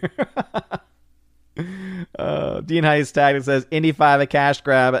here." Dean Heist tagged and says, Indy 5 a cash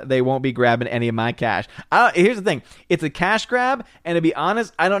grab. They won't be grabbing any of my cash. Here's the thing. It's a cash grab, and to be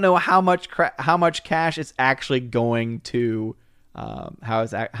honest, I don't know how much cash it's actually going to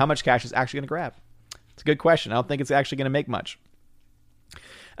how much cash is actually going to grab. It's a good question. I don't think it's actually going to make much.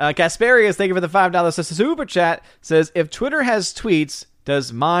 Casparius, thank you for the $5 super chat, says, if Twitter has tweets,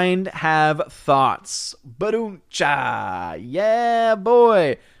 does Mind have thoughts? Badoom-cha. Yeah,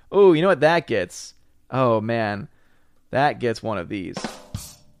 boy. Oh, you know what that gets? Oh, man. That gets one of these.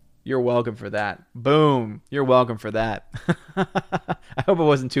 You're welcome for that. Boom. You're welcome for that. I hope it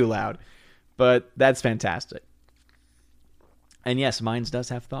wasn't too loud. But that's fantastic. And yes, Minds does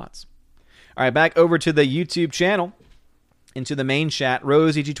have thoughts. All right, back over to the YouTube channel. Into the main chat.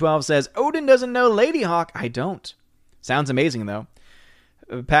 RoseEG12 says, Odin doesn't know Lady Hawk. I don't. Sounds amazing, though.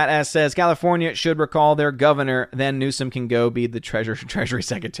 Pat S. says, California should recall their governor, then Newsom can go be the Treasury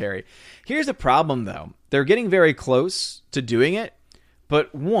Secretary. Here's the problem, though. They're getting very close to doing it,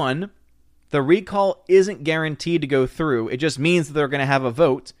 but one, the recall isn't guaranteed to go through. It just means that they're going to have a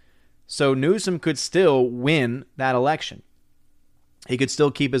vote, so Newsom could still win that election. He could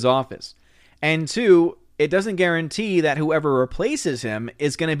still keep his office. And two, it doesn't guarantee that whoever replaces him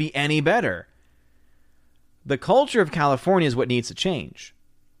is going to be any better. The culture of California is what needs to change.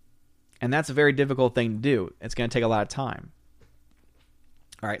 And that's a very difficult thing to do. It's going to take a lot of time.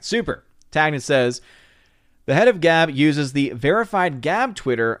 All right, super. Tagnett says, the head of Gab uses the verified Gab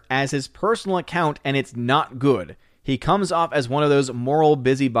Twitter as his personal account, and it's not good. He comes off as one of those moral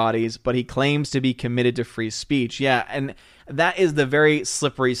busybodies, but he claims to be committed to free speech. Yeah, and that is the very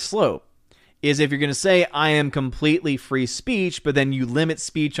slippery slope. Is if you're going to say, I am completely free speech, but then you limit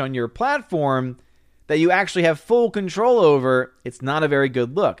speech on your platform that you actually have full control over, it's not a very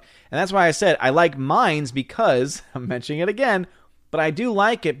good look. And that's why I said I like Minds because, I'm mentioning it again, but I do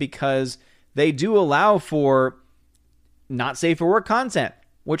like it because they do allow for not safe for work content,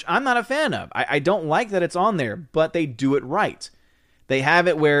 which I'm not a fan of. I don't like that it's on there, but they do it right. They have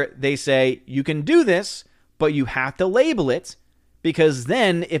it where they say, you can do this, but you have to label it, because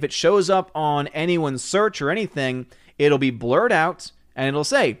then if it shows up on anyone's search or anything, it'll be blurred out and it'll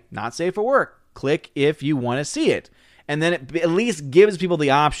say, not safe for work. Click if you want to see it. And then it at least gives people the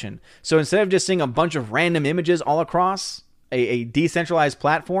option. So instead of just seeing a bunch of random images all across a decentralized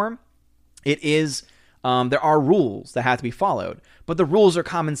platform, it is there are rules that have to be followed. But the rules are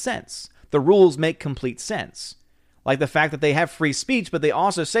common sense. The rules make complete sense. Like the fact that they have free speech, but they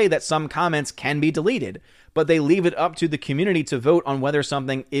also say that some comments can be deleted. But they leave it up to the community to vote on whether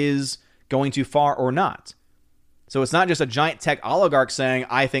something is going too far or not. So it's not just a giant tech oligarch saying,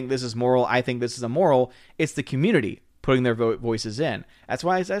 I think this is moral, I think this is immoral. It's the community putting their voices in. That's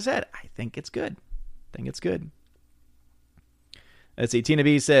why, as I said, I think it's good. I think it's good. Let's see. Tina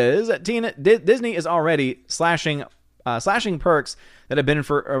B says, Disney is already slashing perks that have been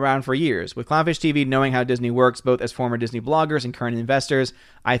around for years. With Clownfish TV knowing how Disney works, both as former Disney bloggers and current investors,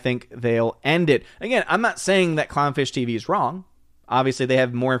 I think they'll end it. Again, I'm not saying that Clownfish TV is wrong. Obviously, they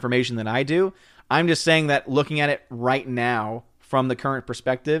have more information than I do. I'm just saying that looking at it right now from the current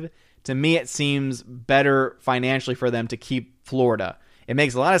perspective, to me it seems better financially for them to keep Florida. It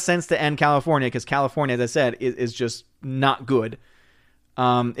makes a lot of sense to end California because California, as I said, is just not good.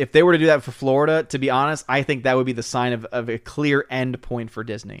 If they were to do that for Florida, to be honest, I think that would be the sign of a clear end point for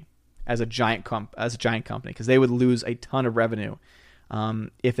Disney as a giant company, because they would lose a ton of revenue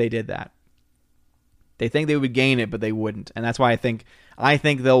if they did that. They think they would gain it, but they wouldn't, and that's why I think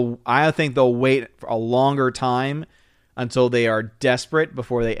they'll wait for a longer time until they are desperate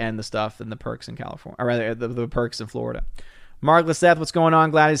before they end the stuff and the perks in California, or rather the perks in Florida. Mark Lisseth, what's going on?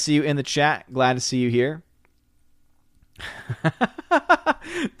 Glad to see you in the chat. Glad to see you here.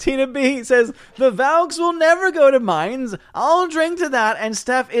 Tina B says, the Valks will never go to Mines. I'll drink to that, and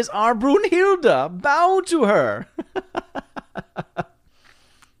Steph is our Brunhilde. Bow to her.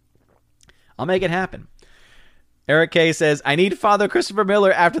 I'll make it happen. Eric K says, I need Father Christopher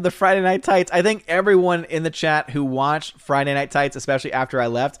Miller after the Friday Night Tights. I think everyone in the chat who watched Friday Night Tights, especially after I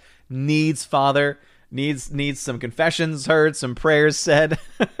left, needs Father, needs some confessions heard, some prayers said.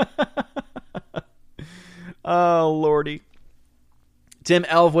 Oh, Lordy. Tim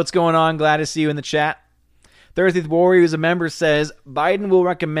Elf, what's going on? Glad to see you in the chat. Thursday Warrior, who's a member, says, Biden will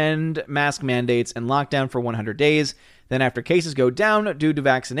recommend mask mandates and lockdown for 100 days. Then after cases go down due to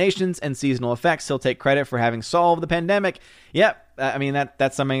vaccinations and seasonal effects, he'll take credit for having solved the pandemic. Yep, I mean,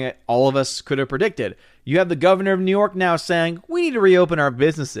 that's something that all of us could have predicted. You have the governor of New York now saying, we need to reopen our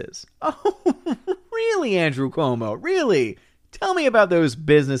businesses. Oh, really, Andrew Cuomo? Really? Tell me about those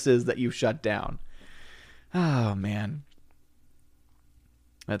businesses that you shut down. Oh, man.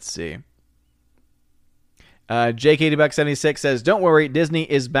 Let's see. JKDBuck76 says, don't worry, Disney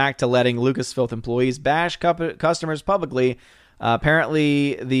is back to letting Lucasfilm employees bash customers publicly.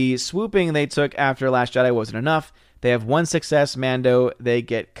 Apparently, the swooping they took after Last Jedi wasn't enough. They have one success, Mando. They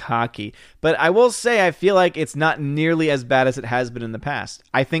get cocky. But I will say, I feel like it's not nearly as bad as it has been in the past.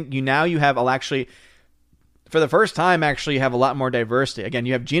 I think you have, actually, for the first time, actually have a lot more diversity. Again,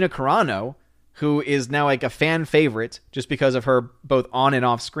 you have Gina Carano, who is now like a fan favorite just because of her both on and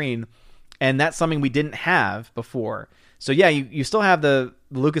off screen. And that's something we didn't have before. So yeah, you still have the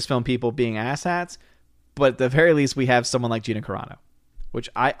Lucasfilm people being asshats, but at the very least we have someone like Gina Carano, which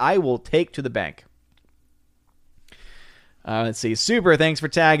I will take to the bank. Let's see. Super, thanks for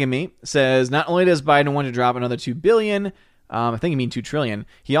tagging me. Says, not only does Biden want to drop another $2 billion, I think you mean $2 trillion,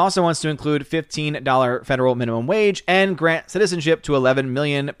 he also wants to include $15 federal minimum wage and grant citizenship to 11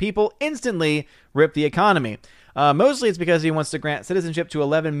 million people, instantly rip the economy. Mostly it's because he wants to grant citizenship to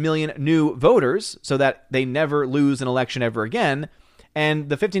 11 million new voters so that they never lose an election ever again. And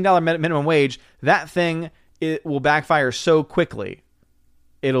the $15 minimum wage, that thing, it will backfire so quickly.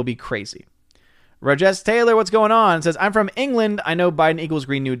 It'll be crazy. Rajesh Taylor, what's going on? Says, I'm from England. I know Biden equals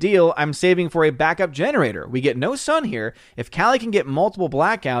Green New Deal. I'm saving for a backup generator. We get no sun here. If Cali can get multiple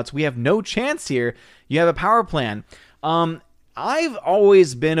blackouts, we have no chance here. You have a power plan. I've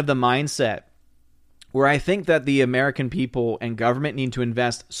always been of the mindset where I think that the American people and government need to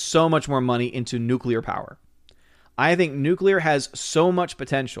invest so much more money into nuclear power. I think nuclear has so much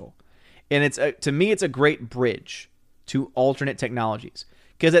potential. And to me, it's a great bridge to alternate technologies.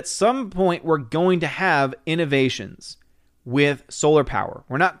 Because at some point, we're going to have innovations with solar power.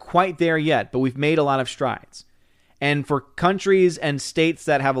 We're not quite there yet, but we've made a lot of strides. And for countries and states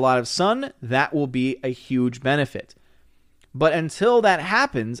that have a lot of sun, that will be a huge benefit. But until that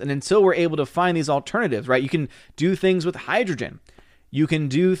happens, and until we're able to find these alternatives, right? You can do things with hydrogen. You can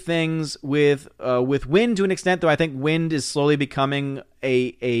do things with wind to an extent, though I think wind is slowly becoming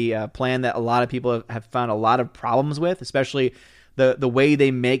a plan that a lot of people have found a lot of problems with, especially the way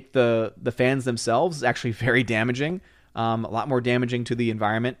they make the fans themselves is actually very damaging, a lot more damaging to the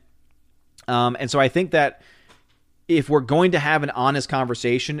environment. And so I think that if we're going to have an honest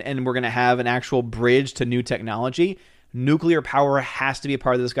conversation and we're going to have an actual bridge to new technology, nuclear power has to be a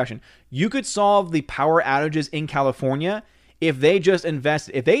part of the discussion. You could solve the power outages in California if they just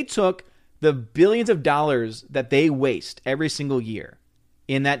invested, if they took the billions of dollars that they waste every single year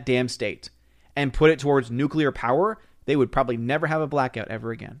in that damn state and put it towards nuclear power, they would probably never have a blackout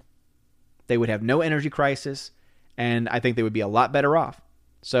ever again. They would have no energy crisis, and I think they would be a lot better off.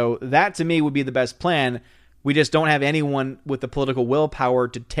 So that, to me, would be the best plan. We just don't have anyone with the political willpower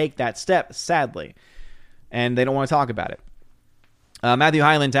to take that step, sadly. And they don't want to talk about it. Matthew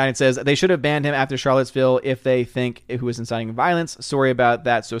Highland says, they should have banned him after Charlottesville if they think he was inciting violence. Sorry about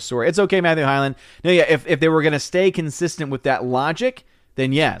that, so sorry. It's okay, Matthew Highland. No, yeah, if they were going to stay consistent with that logic,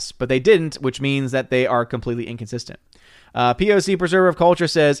 then yes. But they didn't, which means that they are completely inconsistent. POC Preserver of Culture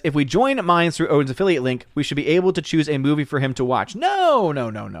says, if we join Minds through Odin's affiliate link, we should be able to choose a movie for him to watch. No.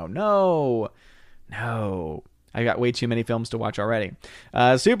 I got way too many films to watch already.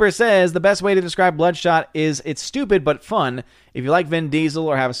 Super says, the best way to describe Bloodshot is it's stupid but fun. If you like Vin Diesel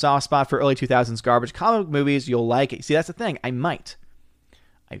or have a soft spot for early 2000s garbage comic movies, you'll like it. See, that's the thing. I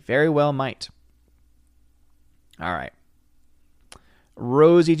very well might. All right.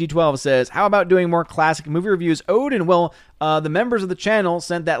 Rosie G12 says, how about doing more classic movie reviews? Odin, well, the members of the channel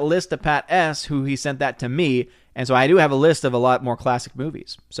sent that list to Pat S., who he sent that to me, and so I do have a list of a lot more classic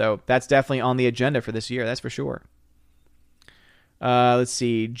movies. So that's definitely on the agenda for this year, that's for sure. Let's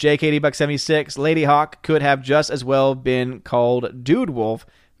see, JKDBuck76, Lady Hawk could have just as well been called Dude Wolf.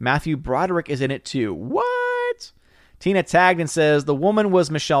 Matthew Broderick is in it too. What? Tina tagged and says, the woman was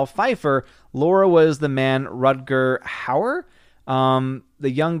Michelle Pfeiffer, Laura was the man Rutger Hauer. The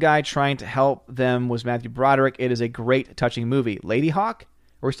young guy trying to help them was Matthew Broderick. It is a great, touching movie. Lady Hawk?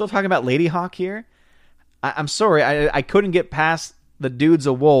 Are we still talking about Lady Hawk here? I'm sorry, I couldn't get past the dude's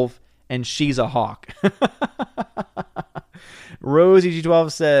a wolf and she's a hawk. Rosie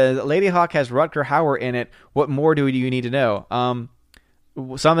G12 says, Lady Hawk has Rutger Hauer in it. What more do you need to know?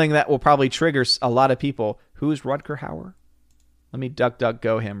 Something that will probably trigger a lot of people. Who's Rutger Hauer? Let me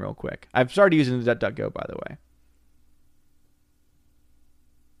DuckDuckGo him real quick. I've started using DuckDuckGo, by the way.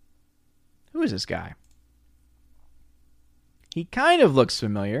 Who is this guy? He kind of looks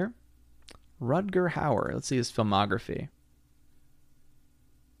familiar. Rutger Hauer. Let's see his filmography.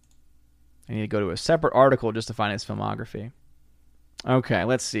 I need to go to a separate article just to find his filmography. Okay,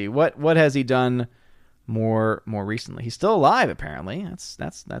 let's see. What has he done more recently? He's still alive, apparently.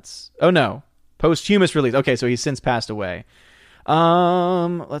 That's oh no. Posthumous release. Okay, so he's since passed away.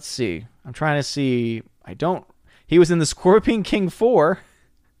 Let's see. I'm trying to see. He was in the Scorpion King 4.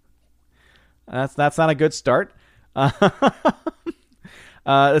 That's not a good start.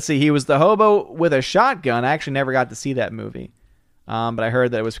 Let's see. He was the hobo with a shotgun. I actually never got to see that movie. But I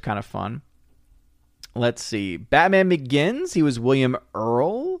heard that it was kind of fun. Let's see. Batman Begins. He was William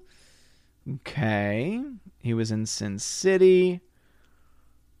Earl. Okay. He was in Sin City.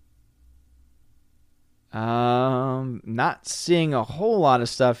 Not seeing a whole lot of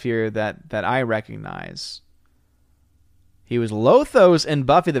stuff here that I recognize. He was Lothos in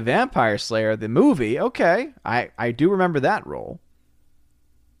Buffy the Vampire Slayer, the movie. Okay. I do remember that role.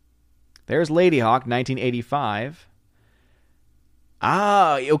 There's Ladyhawke, 1985.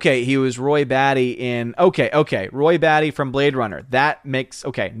 Ah, okay. He was Roy Batty in... Okay. Roy Batty from Blade Runner. That makes...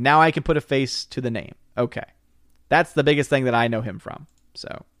 Okay, now I can put a face to the name. Okay. That's the biggest thing that I know him from.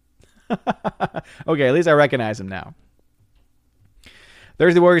 So... Okay, at least I recognize him now.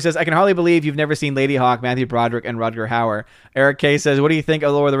 Thursday Warrior says, I can hardly believe you've never seen Ladyhawke, Matthew Broderick, and Rutger Hauer. Eric K says, what do you think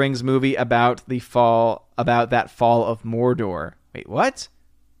of Lord of the Rings movie about that fall of Mordor? Wait, what?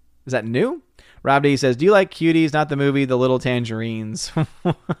 Is that new? Rob D says, do you like Cuties, not the movie, The Little Tangerines?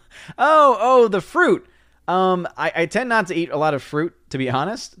 oh, the fruit. I tend not to eat a lot of fruit, to be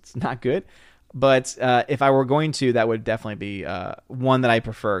honest. It's not good. But if I were going to, that would definitely be one that I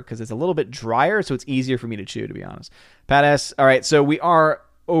prefer because it's a little bit drier, so it's easier for me to chew, to be honest. Pat S. All right, so we are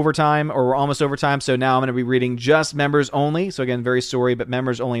overtime, or we're almost overtime, so now I'm going to be reading just members only. So again, very sorry, but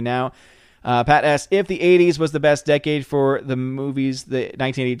members only now. Pat S. If the 80s was the best decade for the movies, the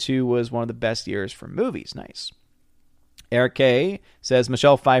 1982 was one of the best years for movies. Nice. Eric K. says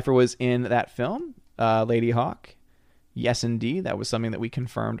Michelle Pfeiffer was in that film, Ladyhawke. Yes, indeed. That was something that we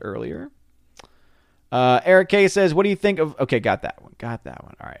confirmed earlier. Eric K says, what do you think of... Okay, got that one.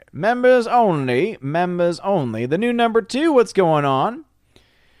 All right. Members only. The new number 2, what's going on?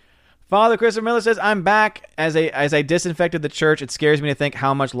 Father Christopher Miller says, I'm back. As I disinfected the church, it scares me to think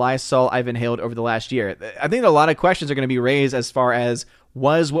how much Lysol I've inhaled over the last year. I think a lot of questions are going to be raised as far as,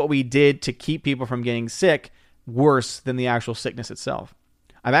 was what we did to keep people from getting sick worse than the actual sickness itself?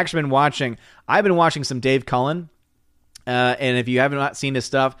 I've actually been watching some Dave Cullen. And if you have not seen his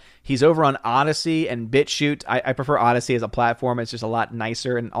stuff, he's over on Odyssey and BitChute. I prefer Odyssey as a platform. It's just a lot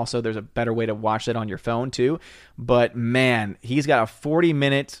nicer. And also there's a better way to watch it on your phone too. But man, he's got a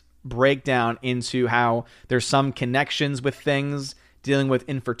 40-minute breakdown into how there's some connections with things dealing with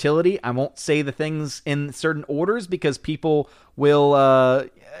infertility. I won't say the things in certain orders because people will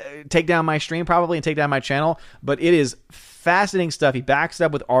take down my stream probably and take down my channel. But it is fascinating stuff. He backs it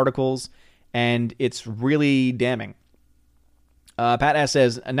up with articles and it's really damning. Pat S.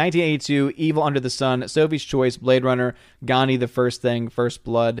 says, 1982, Evil Under the Sun, Sophie's Choice, Blade Runner, Gandhi, The First Thing, First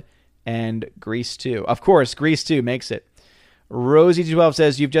Blood, and Grease 2. Of course, Grease 2 makes it. Rosie12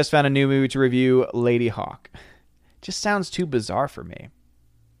 says, you've just found a new movie to review, Ladyhawke. Just sounds too bizarre for me.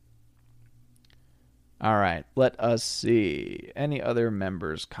 All right, let us see. Any other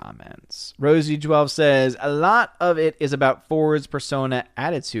members' comments? Rosie12 says, a lot of it is about Ford's persona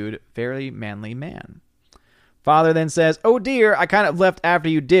attitude, very manly man. Father then says, oh dear, I kind of left after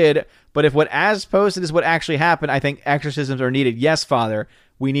you did, but if what as posted is what actually happened, I think exorcisms are needed. Yes, Father,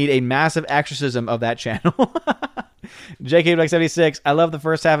 we need a massive exorcism of that channel. JK76, I love the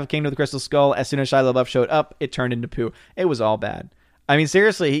first half of Kingdom of the Crystal Skull. As soon as Shia LaBeouf showed up, it turned into poo. It was all bad. I mean,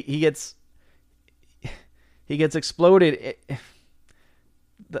 seriously, he gets exploded.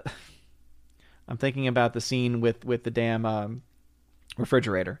 I'm thinking about the scene with the damn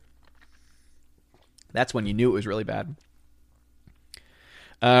refrigerator. That's when you knew it was really bad.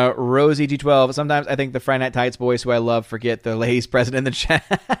 Rosie G12. Sometimes I think the Friday Night Tights boys, who I love, forget the ladies present in the chat.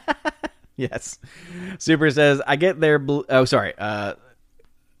 Yes. Super says, I get their...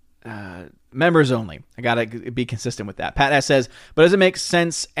 members only. I gotta be consistent with that. Pat S says, but does it make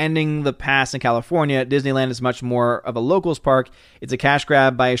sense ending the pass in California? Disneyland is much more of a locals park. It's a cash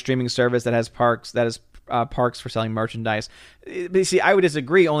grab by a streaming service that has parks for selling merchandise. But see, I would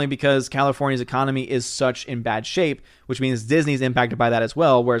disagree only because California's economy is such in bad shape, which means Disney's impacted by that as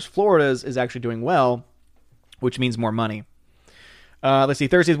well, whereas Florida's is actually doing well, which means more money. Let's see,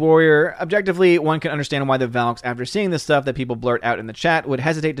 Thursday's Warrior. Objectively, one can understand why the Valks, after seeing the stuff that people blurt out in the chat, would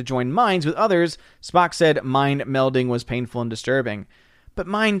hesitate to join minds with others. Spock said mind melding was painful and disturbing. But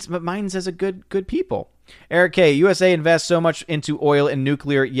Mines has a good people. Eric K. USA invests so much into oil and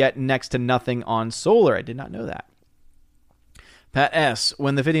nuclear, yet next to nothing on solar. I did not know that. Pat S.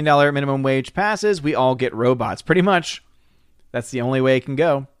 When the $15 minimum wage passes, we all get robots. Pretty much. That's the only way it can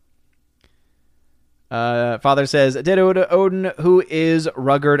go. Father says, Ditto to Odin, who is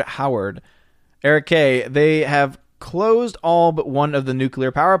Rutger Hauer. Eric K. They have closed all but one of the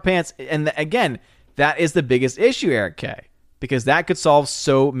nuclear power plants. And again, that is the biggest issue, Eric K. Because that could solve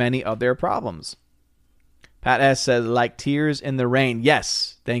so many of their problems. Pat S. says, like tears in the rain.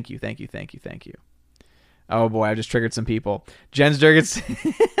 Yes. Thank you. Oh boy, I just triggered some people. Jens Durgans,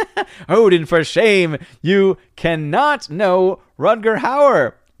 Odin, for shame. You cannot know Rutger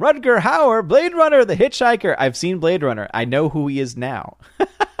Hauer. Rutger Hauer, Blade Runner, the hitchhiker. I've seen Blade Runner. I know who he is now.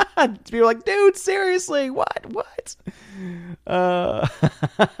 People are like, dude, seriously, what?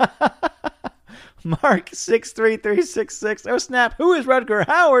 Mark 63366. Oh snap! Who is Rutger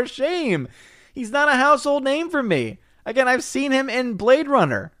Hauer? Shame. He's not a household name for me. Again, I've seen him in Blade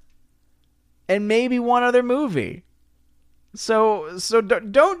Runner, and maybe one other movie. So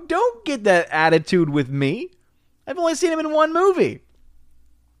don't get that attitude with me. I've only seen him in one movie.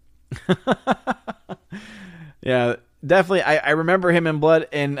 Yeah, definitely. I remember him in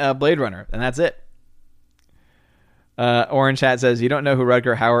Blade Runner, and that's it. Orange Hat says, you don't know who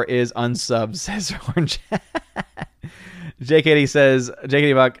Rutger Hauer is, unsub, says Orange Hat. JKD says,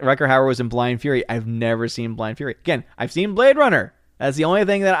 Rutger Hauer was in Blind Fury. I've never seen Blind Fury. Again, I've seen Blade Runner. That's the only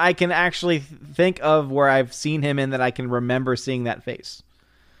thing that I can actually think of where I've seen him in that I can remember seeing that face.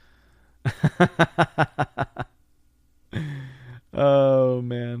 Oh,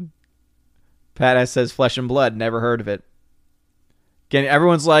 man. Pat S. says, Flesh and Blood. Never heard of it. Again,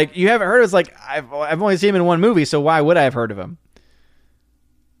 everyone's like, you haven't heard of it? It's like, I've only seen him in one movie, so why would I have heard of him?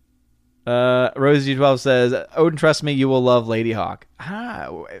 Rosie G12 says, Odin, trust me, you will love Lady Hawk.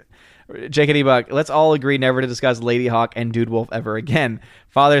 JKD Buck, let's all agree never to discuss Lady Hawk and Dude Wolf ever again.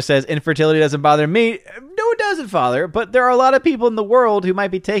 Father says, infertility doesn't bother me. No, it doesn't, Father, but there are a lot of people in the world who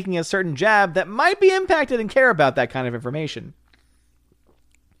might be taking a certain jab that might be impacted and care about that kind of information.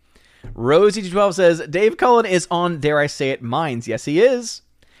 Rosie G12 says, Dave Cullen is on, dare I say it, Minds. Yes, he is.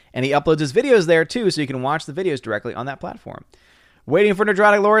 And he uploads his videos there, too, so you can watch the videos directly on that platform. Waiting for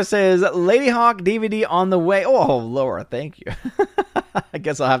Nerdrotic, Laura says, Lady Hawk DVD on the way. Oh, Laura, thank you. I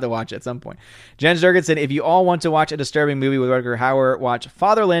guess I'll have to watch it at some point. Jen Jurgensen, if you all want to watch a disturbing movie with Rutger Hauer, watch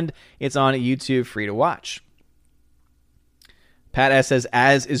Fatherland. It's on YouTube, free to watch. Pat S. says,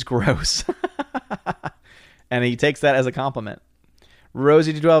 as is gross. And he takes that as a compliment.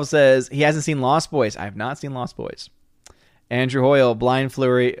 Rosie D12 says, he hasn't seen Lost Boys. I have not seen Lost Boys. Andrew Hoyle, Blind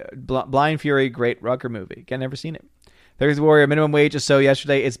Fury, great Rutger movie. Again, never seen it. Thursday Warrior, minimum wage is so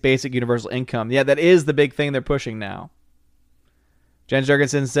yesterday, it's basic universal income. Yeah, that is the big thing they're pushing now. Jen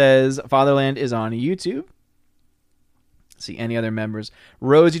Jurgensen says, Fatherland is on YouTube. See any other members.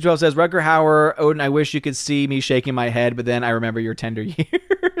 Rosie12 says, Rutger Hauer, Odin, I wish you could see me shaking my head, but then I remember your tender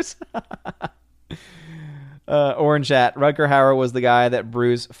years. Orange Chat, Rutger Hauer was the guy that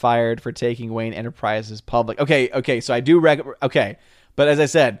Bruce fired for taking Wayne Enterprises public. Okay, so I do okay. But as I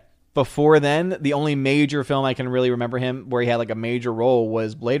said, before then, the only major film I can really remember him where he had like a major role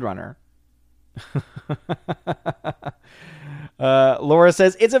was Blade Runner. Laura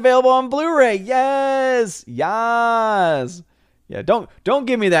says, it's available on Blu-ray. Yes. Yeah, don't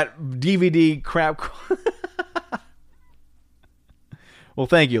give me that DVD crap. Well,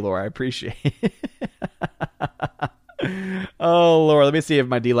 thank you, Laura. I appreciate it. Oh, Laura, let me see if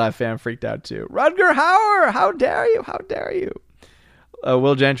my D-Live fan freaked out too. Rutger Hauer, how dare you?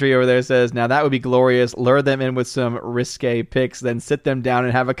 Will Gentry over there says, now that would be glorious. Lure them in with some risque picks, then sit them down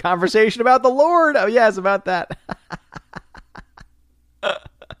and have a conversation about the Lord. Oh, yes, about that.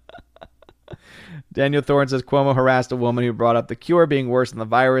 Daniel Thorne says, Cuomo harassed a woman who brought up the cure being worse than the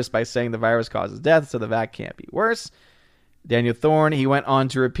virus by saying the virus causes death, so the vac can't be worse. Daniel Thorne, he went on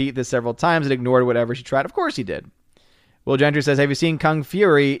to repeat this several times and ignored whatever she tried. Of course he did. Will Gentry says, have you seen Kung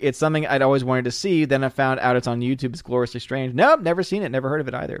Fury? It's something I'd always wanted to see. Then I found out it's on YouTube. It's gloriously strange. Nope, never seen it. Never heard of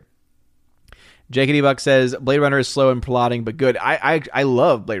it either. JKD Buck says, Blade Runner is slow and plotting, but good. I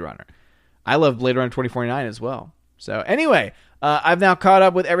love Blade Runner. I love Blade Runner 2049 as well. So anyway, I've now caught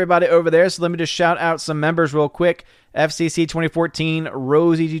up with everybody over there. So let me just shout out some members real quick. FCC 2014,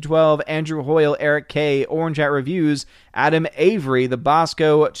 Rosie G12, Andrew Hoyle, Eric K, Orange Hat Reviews, Adam Avery, The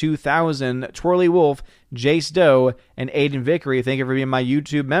Bosco 2000, Twirly Wolf, Jace Doe, and Aiden Vickery. Thank you for being my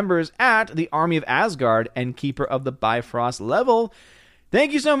YouTube members at the Army of Asgard and Keeper of the Bifrost level.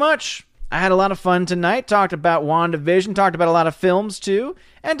 Thank you so much. I had a lot of fun tonight. Talked about WandaVision, talked about a lot of films too,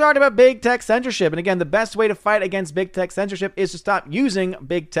 and talked about big tech censorship. And again, the best way to fight against big tech censorship is to stop using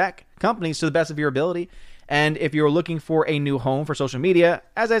big tech companies to the best of your ability. And if you're looking for a new home for social media,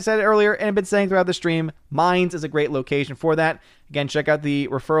 as I said earlier and have been saying throughout the stream, Minds is a great location for that. Again, check out the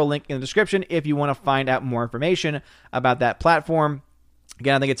referral link in the description if you want to find out more information about that platform.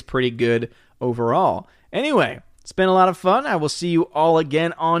 Again, I think it's pretty good overall. Anyway, it's been a lot of fun. I will see you all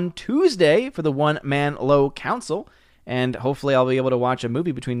again on Tuesday for the One Man Low Council. And hopefully I'll be able to watch a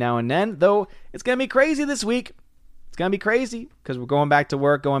movie between now and then. Though it's going to be crazy this week. It's going to be crazy because we're going back to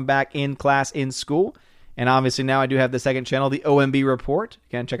work, going back in class, in school. And obviously now I do have the second channel, the OMB Report.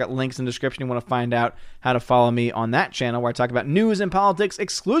 Again, check out links in the description if you want to find out how to follow me on that channel where I talk about news and politics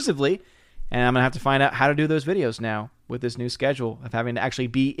exclusively. And I'm going to have to find out how to do those videos now with this new schedule of having to actually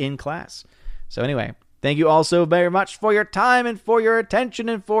be in class. So anyway, thank you all so very much for your time and for your attention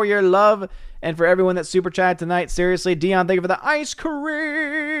and for your love and for everyone that super chatted tonight. Seriously, Dion, thank you for the ice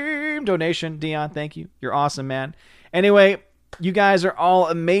cream donation. Dion, thank you. You're awesome, man. Anyway, you guys are all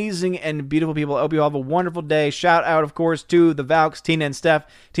amazing and beautiful people. I hope you all have a wonderful day. Shout out, of course, to the Valks, Tina and Steph.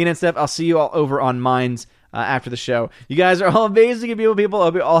 Tina and Steph, I'll see you all over on Minds after the show. You guys are all amazing and beautiful people. I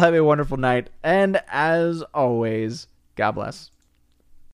hope you all have a wonderful night. And as always, God bless.